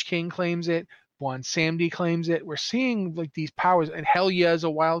 The Lich King claims it. Bwonsamdi claims it. We're seeing like these powers, and Helya is a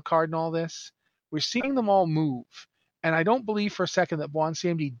wild card in all this. We're seeing them all move. And I don't believe for a second that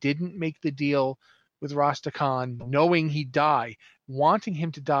Bwonsamdi didn't make the deal with Rastakhan knowing he'd die, wanting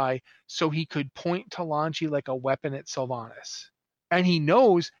him to die so he could point Talanji like a weapon at Sylvanas. And he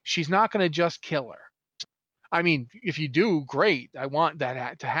knows she's not going to just kill her. I mean, if you do, great. I want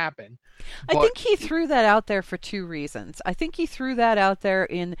that to happen. I think he threw that out there for two reasons. I think he threw that out there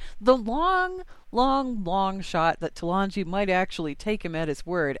in the long shot that Talanji might actually take him at his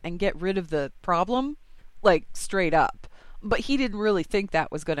word and get rid of the problem, like, straight up. But he didn't really think that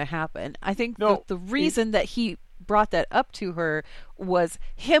was going to happen. I think the reason that he brought that up to her was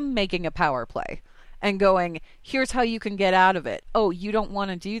him making a power play and going, here's how you can get out of it. Oh, you don't want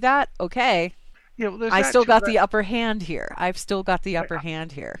to do that? Okay. Yeah, well, I still got the upper hand here. I've still got the upper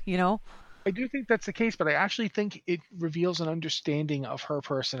hand here, I do think that's the case, but I actually think it reveals an understanding of her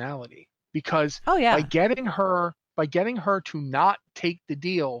personality. Because by getting her to not take the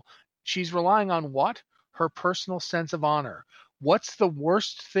deal, she's relying on what? Her personal sense of honor. What's the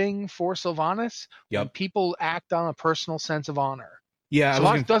worst thing for Sylvanas? When people act on a personal sense of honor. Yeah,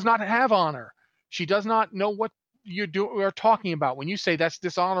 Sylvanas does not have honor. She does not know what are talking about. When you say that's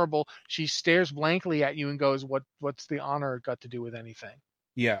dishonorable, she stares blankly at you and goes, what's the honor got to do with anything?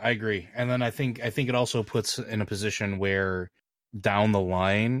 Yeah, I agree. And then I think it also puts in a position where down the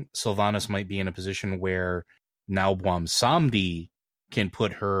line, Sylvanas might be in a position where now Bwonsamdi can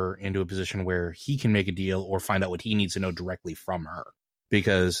put her into a position where he can make a deal or find out what he needs to know directly from her.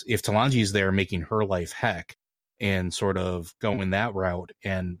 Because if Talanji's there making her life heck and sort of going that route,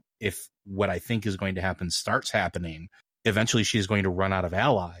 and if what I think is going to happen starts happening, eventually she's going to run out of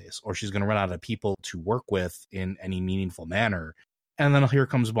allies, or she's going to run out of people to work with in any meaningful manner. And then here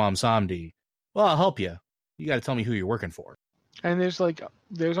comes Bwonsamdi. Well, I'll help you. You got to tell me who you're working for. And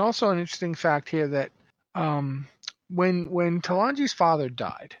there's also an interesting fact here that when Talanji's father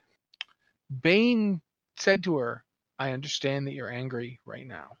died, Bane said to her, I understand that you're angry right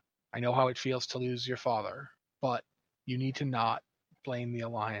now. I know how it feels to lose your father, but you need to not blame the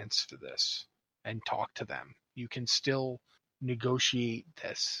Alliance for this and talk to them. You can still negotiate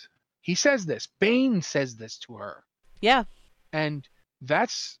this. He says this. Bane says this to her. Yeah. And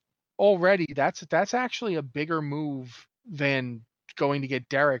that's actually a bigger move than going to get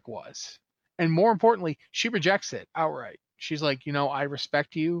Derek was. And more importantly, she rejects it outright. She's like, I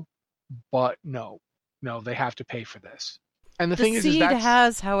respect you, but no, they have to pay for this. And the thing is seed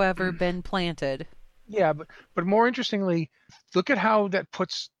has, however, been planted. Yeah, but more interestingly, look at how that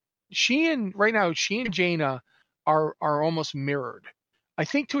puts right now she and Jaina are almost mirrored. I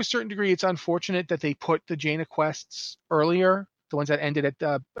think to a certain degree it's unfortunate that they put the Jaina quests earlier, the ones that ended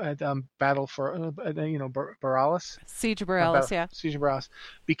at Battle for Borealis. Siege of Borealis, yeah. Siege of Borealis,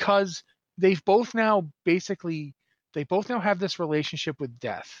 because they both now have this relationship with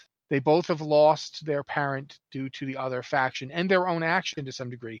death. They both have lost their parent due to the other faction and their own action to some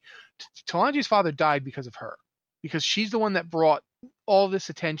degree. Talanji's father died because of her, because she's the one that brought all this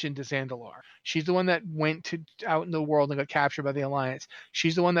attention to Zandalar. She's the one that went out in the world and got captured by the Alliance.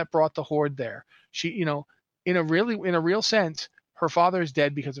 She's the one that brought the Horde there. She, in a real sense, her father is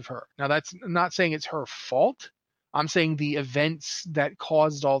dead because of her. Now, that's I'm not saying it's her fault. I'm saying the events that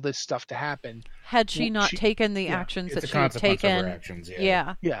caused all this stuff to happen. Had she not taken the actions that she had taken, actions,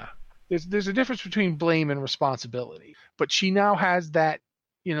 yeah. There's a difference between blame and responsibility. But she now has that,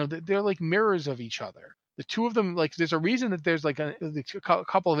 they're like mirrors of each other. The two of them, like, there's a reason that there's like a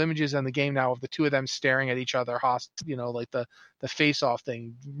couple of images in the game now of the two of them staring at each other, like the face-off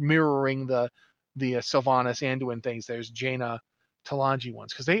thing, mirroring the Sylvanas Anduin things. There's Jaina Talanji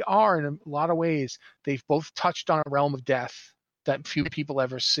ones, because they are, in a lot of ways, they've both touched on a realm of death that few people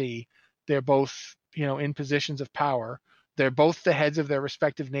ever see. They're both, in positions of power. They're both the heads of their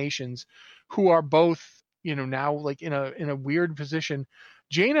respective nations, who are both, now like in a weird position.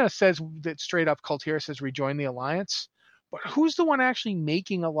 Jaina says that straight up Kul Tiras has rejoined the Alliance, but who's the one actually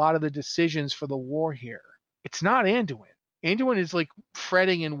making a lot of the decisions for the war here? It's not Anduin. Anduin is like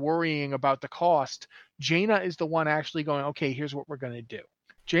fretting and worrying about the cost. Jaina is the one actually going, okay, here's what we're going to do.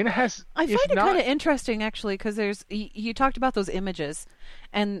 Jaina has. I find it kind of interesting, actually, because you talked about those images,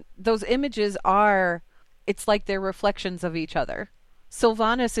 and those images it's like they're reflections of each other.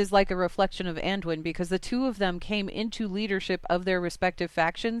 Sylvanas is like a reflection of Anduin, because the two of them came into leadership of their respective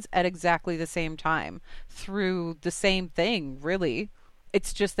factions at exactly the same time, through the same thing, really.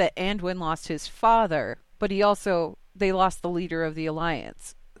 It's just that Anduin lost his father, but they lost the leader of the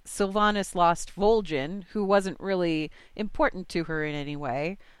Alliance. Sylvanas lost Vol'jin, who wasn't really important to her in any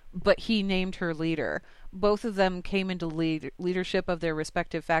way, but he named her leader. Both of them came into leadership of their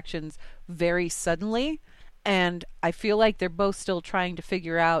respective factions very suddenly, and I feel like they're both still trying to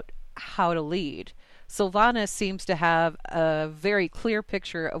figure out how to lead. Sylvanas seems to have a very clear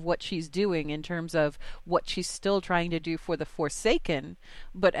picture of what she's doing in terms of what she's still trying to do for the Forsaken,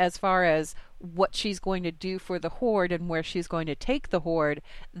 but as far as what she's going to do for the Horde and where she's going to take the Horde,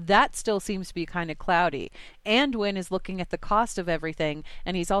 that still seems to be kind of cloudy. Anduin is looking at the cost of everything,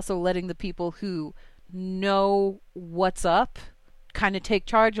 and he's also letting the people who know what's up kind of take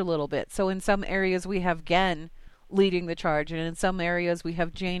charge a little bit. So in some areas we have Gen leading the charge, and in some areas we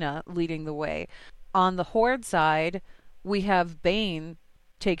have Jaina leading the way. On the Horde side, we have Bane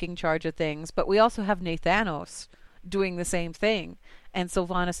taking charge of things, but we also have Nathanos doing the same thing, and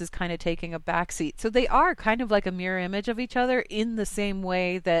Sylvanas is kind of taking a backseat. So they are kind of like a mirror image of each other in the same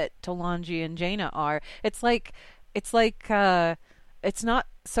way that Talanji and Jaina are. It's not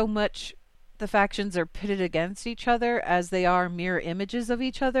so much the factions are pitted against each other as they are mirror images of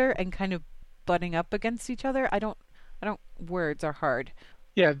each other and kind of butting up against each other. Words are hard.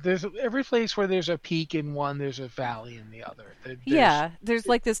 Yeah, there's every place where there's a peak in one, there's a valley in the other. There's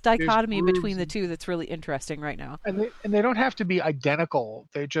like this dichotomy between the two that's really interesting right now. And they don't have to be identical.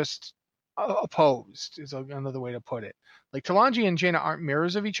 They're just opposed, is another way to put it. Like Talanji and Jaina aren't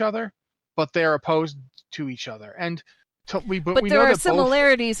mirrors of each other, but they're opposed to each other. And but there are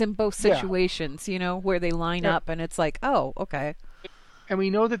similarities in both situations, where they line up, and it's like, oh, okay. And we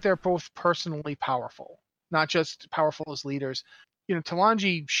know that they're both personally powerful, not just powerful as leaders.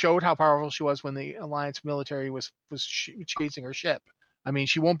 Talanji showed how powerful she was when the Alliance military was chasing her ship. I mean,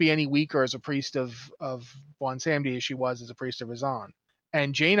 she won't be any weaker as a priest of Bwonsamdi as she was as a priest of Razan.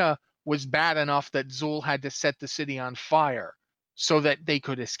 And Jaina was bad enough that Zul had to set the city on fire so that they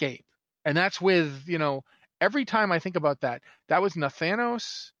could escape. And that's with, every time I think about that was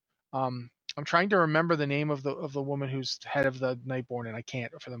Nathanos. I'm trying to remember the name of the woman who's head of the Nightborne, and I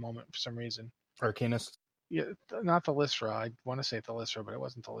can't for the moment for some reason. Arcanist. Yeah, not Thalyssra. I want to say Thalyssra, but it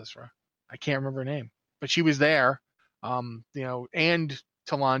wasn't Thalyssra. I can't remember her name, but she was there. And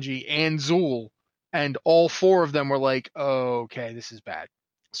Talanji and Zul, and all four of them were like, "Oh, okay, this is bad."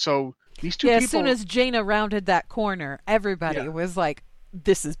 So these two people. As soon as Jaina rounded that corner, everybody was like,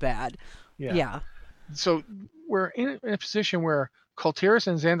 "This is bad." Yeah. So we're in a position where Kul Tiras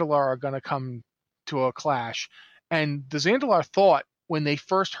and Zandalar are going to come to a clash, and the Zandalar thought, when they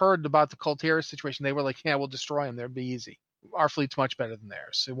first heard about the Kul Tiras situation, they were like, yeah, we'll destroy them. They'll be easy. Our fleet's much better than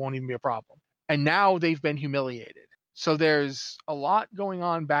theirs. It won't even be a problem. And now they've been humiliated. So there's a lot going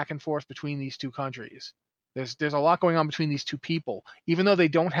on back and forth between these two countries. There's a lot going on between these two people. Even though they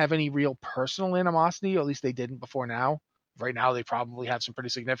don't have any real personal animosity, or at least they didn't before now. Right now they probably have some pretty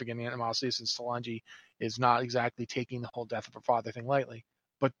significant animosity, since Talanji is not exactly taking the whole death of her father thing lightly.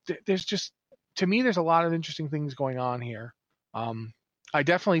 But there's just, to me, there's a lot of interesting things going on here. I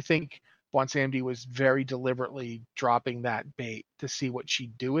definitely think Bwonsamdi was very deliberately dropping that bait to see what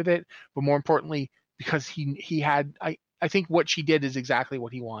she'd do with it, but more importantly, because he had, I think what she did is exactly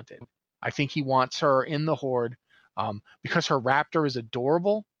what he wanted. I think he wants her in the Horde. because her raptor is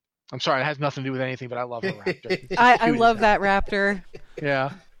adorable. I'm sorry, it has nothing to do with anything, but I love her raptor. It's I cute as love hell. that raptor.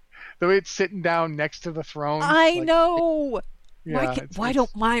 Yeah, the way it's sitting down next to the throne. I like, know. Yeah, Why don't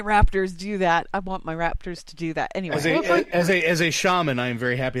my raptors do that? I want my raptors to do that. Anyway. As a shaman, I am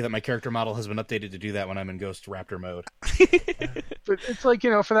very happy that my character model has been updated to do that when I'm in Ghost Raptor mode. But it's like,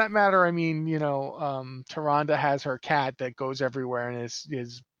 for that matter, I mean, Tyrande has her cat that goes everywhere and is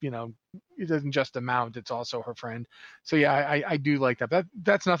it isn't just a mount, it's also her friend. So yeah, I do like that.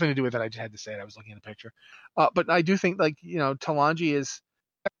 That's nothing to do with it. I just had to say it. I was looking at the picture. But I do think, like, Talanji is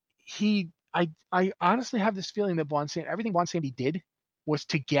I honestly have this feeling that everything Bonsandi did was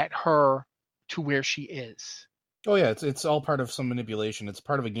to get her to where she is. Oh yeah, it's all part of some manipulation. It's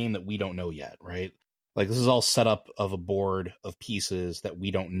part of a game that we don't know yet, right? Like, this is all set up of a board of pieces that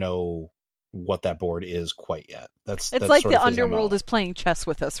we don't know what that board is quite yet. That's like sort the of his underworld MO. is playing chess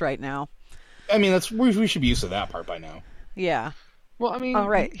with us right now. I mean, we should be used to that part by now. Yeah. Well, I mean, all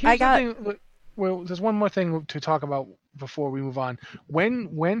right. Here's the thing. Well, there's one more thing to talk about before we move on. When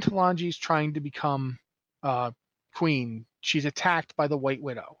Talanji's trying to become queen, she's attacked by the White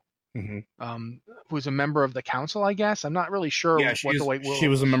Widow, who's a member of the council, I guess. I'm not really sure Yeah, what the White Widow. She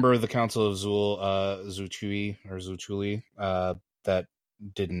was a member of the Council of Zuchuli that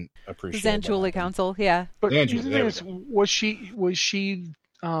didn't appreciate Zanchuli Council, yeah. But the thing is, was she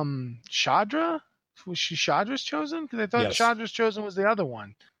Shadra? Was she Shadra's chosen? Because I thought Shadra's chosen was the other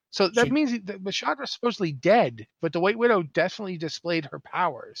one. So that means that Shadra's supposedly dead, but the White Widow definitely displayed her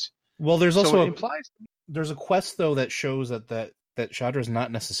powers. Well, there's also there's a quest though that shows that Shadra's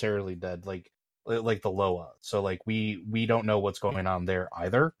not necessarily dead, like the Loa. So like we don't know what's going on there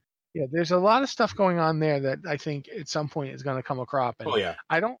either. Yeah, there's a lot of stuff going on there that I think at some point is going to come a crop. And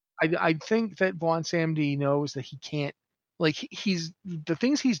I think that Bonsandi knows that he can't, like, he's the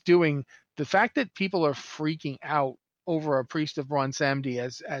things he's doing. The fact that people are freaking out over a priest of Bonsandi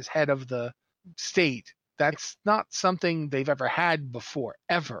as head of the state, that's not something they've ever had before,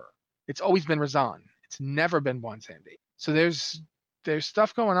 ever. It's always been Razan. It's never been Bonsandi. So there's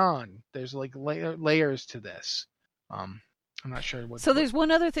stuff going on. There's like layers to this. I'm not sure what. So there's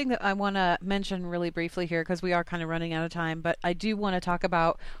one other thing that I want to mention really briefly here, because we are kind of running out of time, but I do want to talk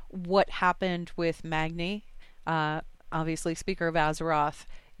about what happened with Magni, obviously Speaker of Azeroth.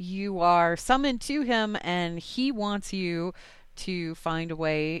 You are summoned to him, and he wants you to find a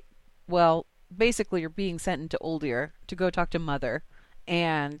way. Well, basically, you're being sent into Uldir to go talk to Mother.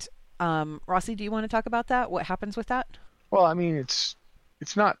 And Rossi, do you want to talk about that? What happens with that? Well, I mean, it's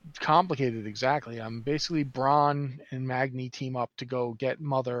not complicated exactly. Basically, Braun and Magni team up to go get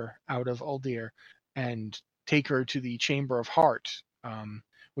Mother out of Uldir and take her to the Chamber of Heart,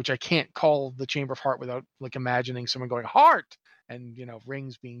 which I can't call the Chamber of Heart without like imagining someone going Heart, and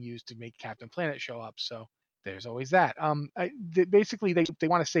rings being used to make Captain Planet show up. So there's always that. Basically, they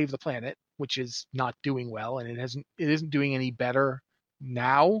want to save the planet, which is not doing well, and it isn't doing any better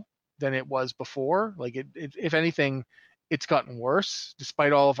now than it was before. Like if anything, it's gotten worse.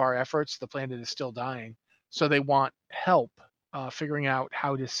 Despite all of our efforts, the planet is still dying. So they want help figuring out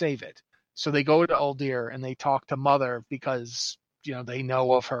how to save it. So they go to Uldir and they talk to Mother because they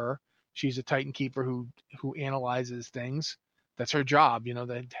know of her. She's a Titan Keeper who analyzes things. That's her job,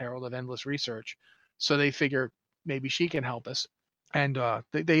 the Herald of Endless Research. So they figure maybe she can help us. And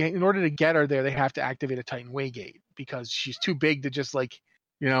they in order to get her there, they have to activate a Titan Waygate because she's too big to just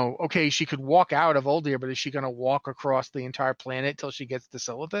okay, she could walk out of Uldir, but is she going to walk across the entire planet till she gets to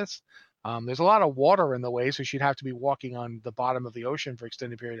Silithus? There's a lot of water in the way, so she'd have to be walking on the bottom of the ocean for an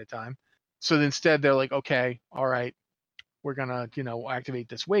extended period of time. So instead, they're like, okay, all right, we're going to, activate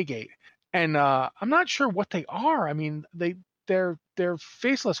this Waygate. And I'm not sure what they are. I mean, they're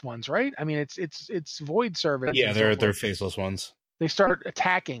faceless ones, right? I mean, it's void servants. Yeah, they're faceless ones. They start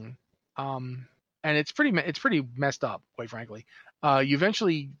attacking, and it's pretty messed up, quite frankly. You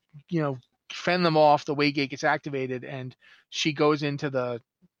eventually, fend them off. The Waygate gets activated, and she goes into the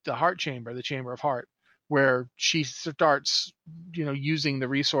Heart Chamber, the Chamber of Heart, where she starts, using the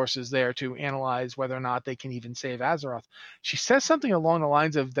resources there to analyze whether or not they can even save Azeroth. She says something along the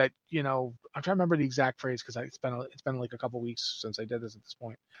lines of that, I'm trying to remember the exact phrase because it's been like a couple weeks since I did this at this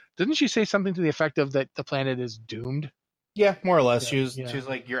point. Didn't she say something to the effect of that the planet is doomed? Yeah, more or less. She's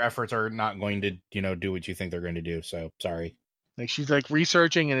like, your efforts are not going to, do what you think they're going to do. So sorry. Like she's like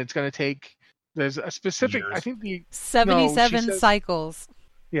researching, and it's going to take. There's a specific. Years. I think the 77 cycles.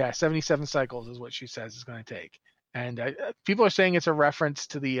 Yeah, 77 cycles is what she says it's going to take. And people are saying it's a reference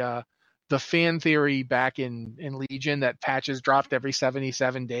to the fan theory back in Legion that patches dropped every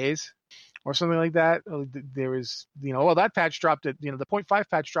 77 days, or something like that. There is, well, that patch dropped at, the 0.5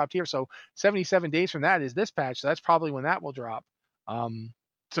 patch dropped here. So 77 days from that is this patch. So that's probably when that will drop.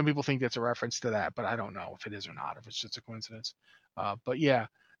 Some people think that's a reference to that, but I don't know if it is or not, if it's just a coincidence. But yeah,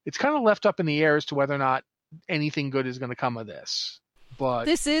 it's kind of left up in the air as to whether or not anything good is going to come of this. But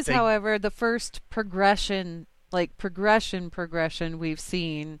this is, however, the first progression we've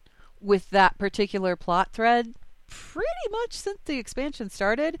seen with that particular plot thread pretty much since the expansion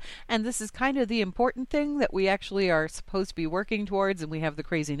started, and this is kind of the important thing that we actually are supposed to be working towards, and we have the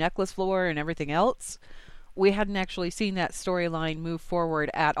crazy necklace floor and everything else. We hadn't actually seen that storyline move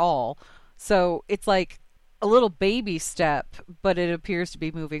forward at all. So it's like a little baby step, but it appears to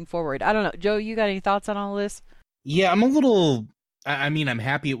be moving forward. I don't know. Joe, you got any thoughts on all this? Yeah, I'm a little... I mean, I'm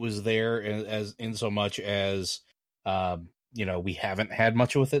happy it was there as in so much as, we haven't had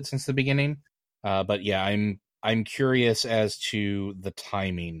much with it since the beginning. But yeah, I'm curious as to the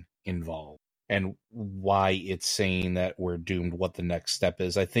timing involved and why it's saying that we're doomed, what the next step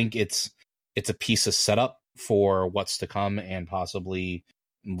is. I think it's a piece of setup for what's to come and possibly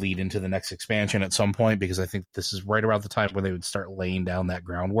lead into the next expansion at some point, because I think this is right around the time where they would start laying down that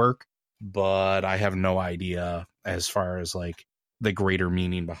groundwork. But I have no idea as far as like the greater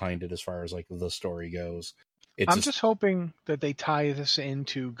meaning behind it, as far as like the story goes. I'm just hoping that they tie this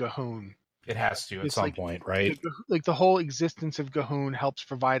into Ga'Hoon. It has to at some point, right? Like the whole existence of Ga'Hoon helps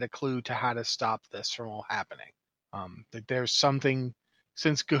provide a clue to how to stop this from all happening. That there's something,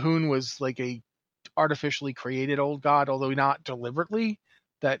 since Ga'Hoon was like a artificially created old god, although not deliberately,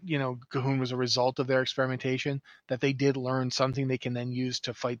 that Ga'Hoon was a result of their experimentation, that they did learn something they can then use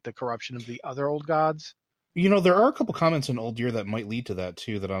to fight the corruption of the other old gods. There are a couple comments in Uldir that might lead to that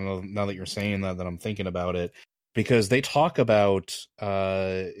too, that I know now that you're saying that I'm thinking about it, because they talk about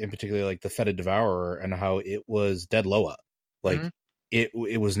in particular like the Fetid Devourer and how it was dead Loa. Like it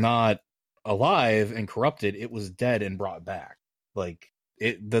was not alive and corrupted, it was dead and brought back. Like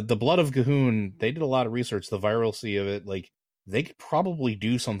the blood of Ga'Hoon, they did a lot of research, the virality of it, like they could probably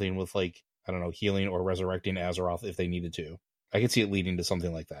do something with, like, I don't know, healing or resurrecting Azeroth if they needed to. I could see it leading to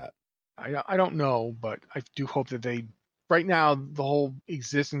something like that. I don't know, but I do hope that they... Right now, the whole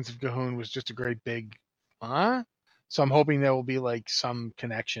existence of Ga'Hoon was just a great big... So I'm hoping there will be, like, some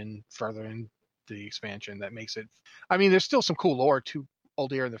connection further in the expansion that makes it... I mean, there's still some cool lore to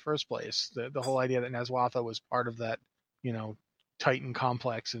Uldir in the first place. The whole idea that Nazwatha was part of that, Titan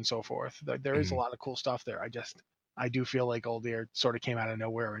complex and so forth. There is a lot of cool stuff there. I do feel like Uldir sort of came out of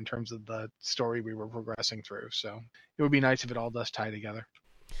nowhere in terms of the story we were progressing through. So it would be nice if it all does tie together.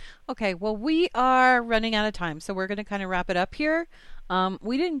 Okay, well, we are running out of time, so we're going to kind of wrap it up here.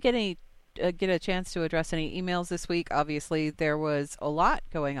 We didn't get a chance to address any emails this week. Obviously, there was a lot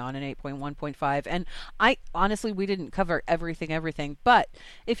going on in 8.1.5, and we didn't cover everything. But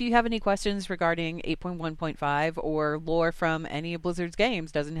if you have any questions regarding 8.1.5 or lore from any of Blizzard's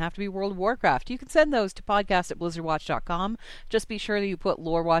games, doesn't have to be World of Warcraft, you can send those to podcast@blizzardwatch.com. Just be sure that you put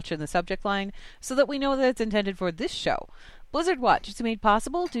Lore Watch in the subject line so that we know that it's intended for this show. Blizzard Watch is made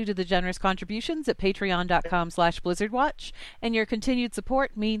possible due to the generous contributions at patreon.com/blizzardwatch, and your continued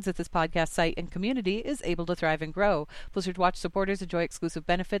support means that this podcast site and community is able to thrive and grow. Blizzard Watch supporters enjoy exclusive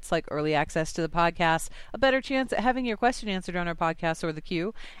benefits like early access to the podcast, a better chance at having your question answered on our podcast or the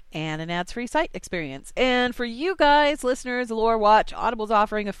queue, and an ads-free site experience. And for you guys, listeners, Lore Watch, Audible's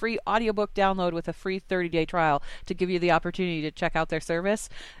offering a free audiobook download with a free 30-day trial to give you the opportunity to check out their service.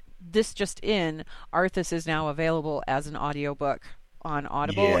 This just in, Arthas is now available as an audiobook on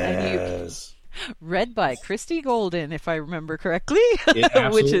Audible, yes. and read by Christy Golden, if I remember correctly. It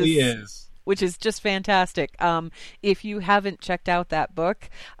absolutely is. Which is just fantastic. If you haven't checked out that book,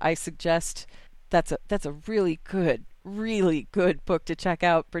 I suggest that's a really good book to check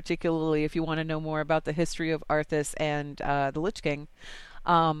out, particularly if you want to know more about the history of Arthas and the Lich King.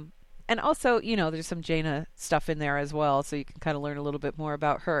 And also, there's some Jaina stuff in there as well, so you can kind of learn a little bit more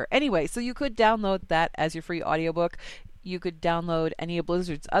about her. Anyway, so you could download that as your free audiobook. You could download any of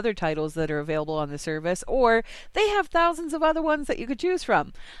Blizzard's other titles that are available on the service, or they have thousands of other ones that you could choose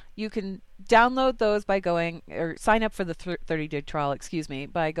from. You can download those by sign up for the 30-day trial,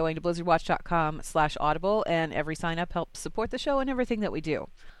 by going to blizzardwatch.com/audible, and every sign up helps support the show and everything that we do.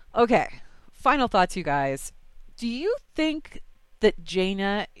 Okay, final thoughts, you guys. Do you think that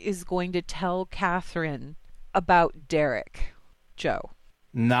Jaina is going to tell Catherine about Derek? Joe?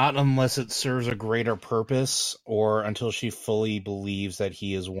 Not unless it serves a greater purpose, or until she fully believes that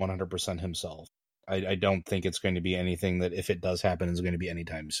he is 100% himself. I don't think it's going to be anything that, if it does happen, is going to be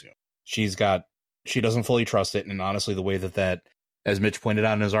anytime soon. She doesn't fully trust it, and honestly, the way that, as Mitch pointed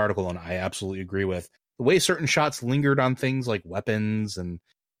out in his article, and I absolutely agree with, the way certain shots lingered on things like weapons and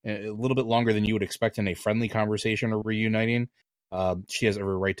a little bit longer than you would expect in a friendly conversation or reuniting, she has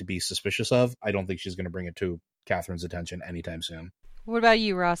every right to be suspicious of. I don't think she's going to bring it to Catherine's attention anytime soon. What about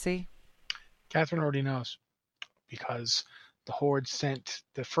you, Rossi? Catherine already knows, because the Horde sent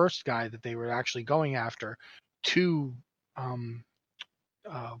the first guy that they were actually going after to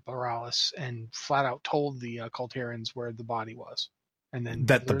Borealis and flat out told the Kultarians where the body was. And then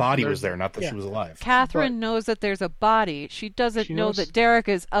that the body was there, not that she was alive. Catherine knows that there's a body. She doesn't know that Derek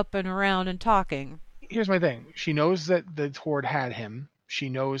is up and around and talking. Here's my thing. She knows that the Horde had him. She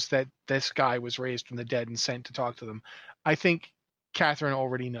knows that this guy was raised from the dead and sent to talk to them. I think Catherine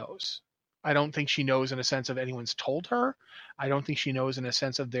already knows. I don't think she knows in a sense of anyone's told her. I don't think she knows in a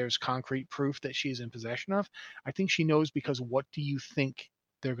sense of there's concrete proof that she's in possession of. I think she knows because what do you think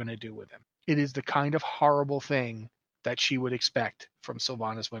they're going to do with him? It is the kind of horrible thing that she would expect from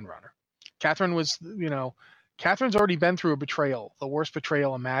Sylvanas Windrunner. Catherine was, Catherine's already been through a betrayal, the worst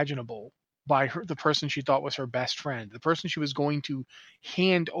betrayal imaginable, by the person she thought was her best friend, the person she was going to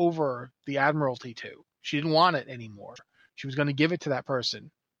hand over the Admiralty to. She didn't want it anymore. She was going to give it to that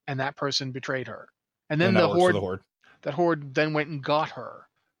person, and that person betrayed her. And then the Horde then went and got her.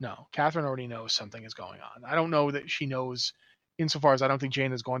 No, Catherine already knows something is going on. I don't know that she knows, insofar as I don't think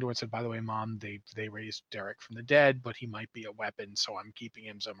Jane has gone to her and said, by the way, Mom, they raised Derek from the dead, but he might be a weapon, so I'm keeping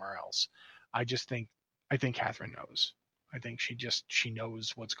him somewhere else. I think Catherine knows. I think she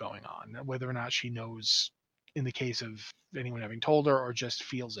knows what's going on. Whether or not she knows in the case of anyone having told her or just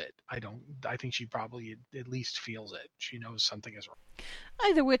feels it. I think she probably at least feels it. She knows something is wrong.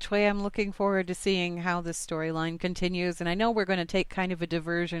 Either which way, I'm looking forward to seeing how this storyline continues. And I know we're going to take kind of a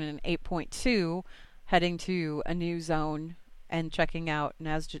diversion in 8.2, heading to a new zone and checking out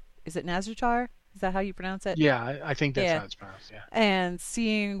is it Nazjatar? Is that how you pronounce it? Yeah, I think that's how it's pronounced, yeah. And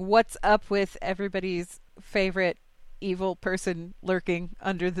seeing what's up with everybody's favorite evil person lurking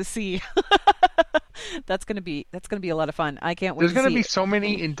under the sea. That's gonna be a lot of fun. I can't wait. There's gonna be so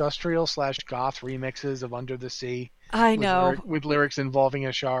many industrial / goth remixes of Under the Sea. I know, with lyrics involving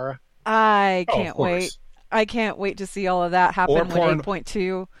Ashara. I can't wait. I can't wait to see all of that happen with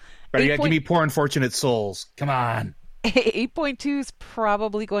 8.2. Better yet, give me Poor Unfortunate Souls. Come on. 8.2 is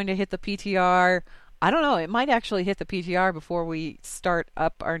probably going to hit the PTR. I don't know. It might actually hit the PTR before we start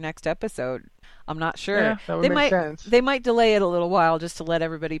up our next episode. I'm not sure. Yeah, that would make sense. They might delay it a little while just to let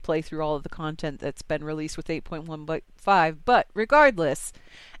everybody play through all of the content that's been released with 8.1.5. But regardless,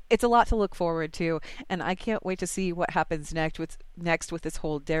 it's a lot to look forward to, and I can't wait to see what happens next with this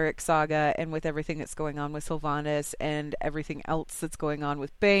whole Derek saga and with everything that's going on with Sylvanas and everything else that's going on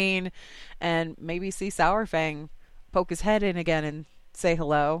with Bane, and maybe see Sourfang poke his head in again and say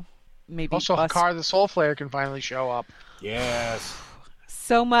hello. Maybe also Hakar the Soul Flare can finally show up. Yes.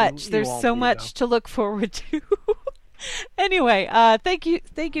 So much. There's so much to look forward to. Anyway, thank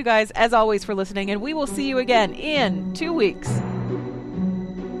you guys as always for listening, and we will see you again in 2 weeks.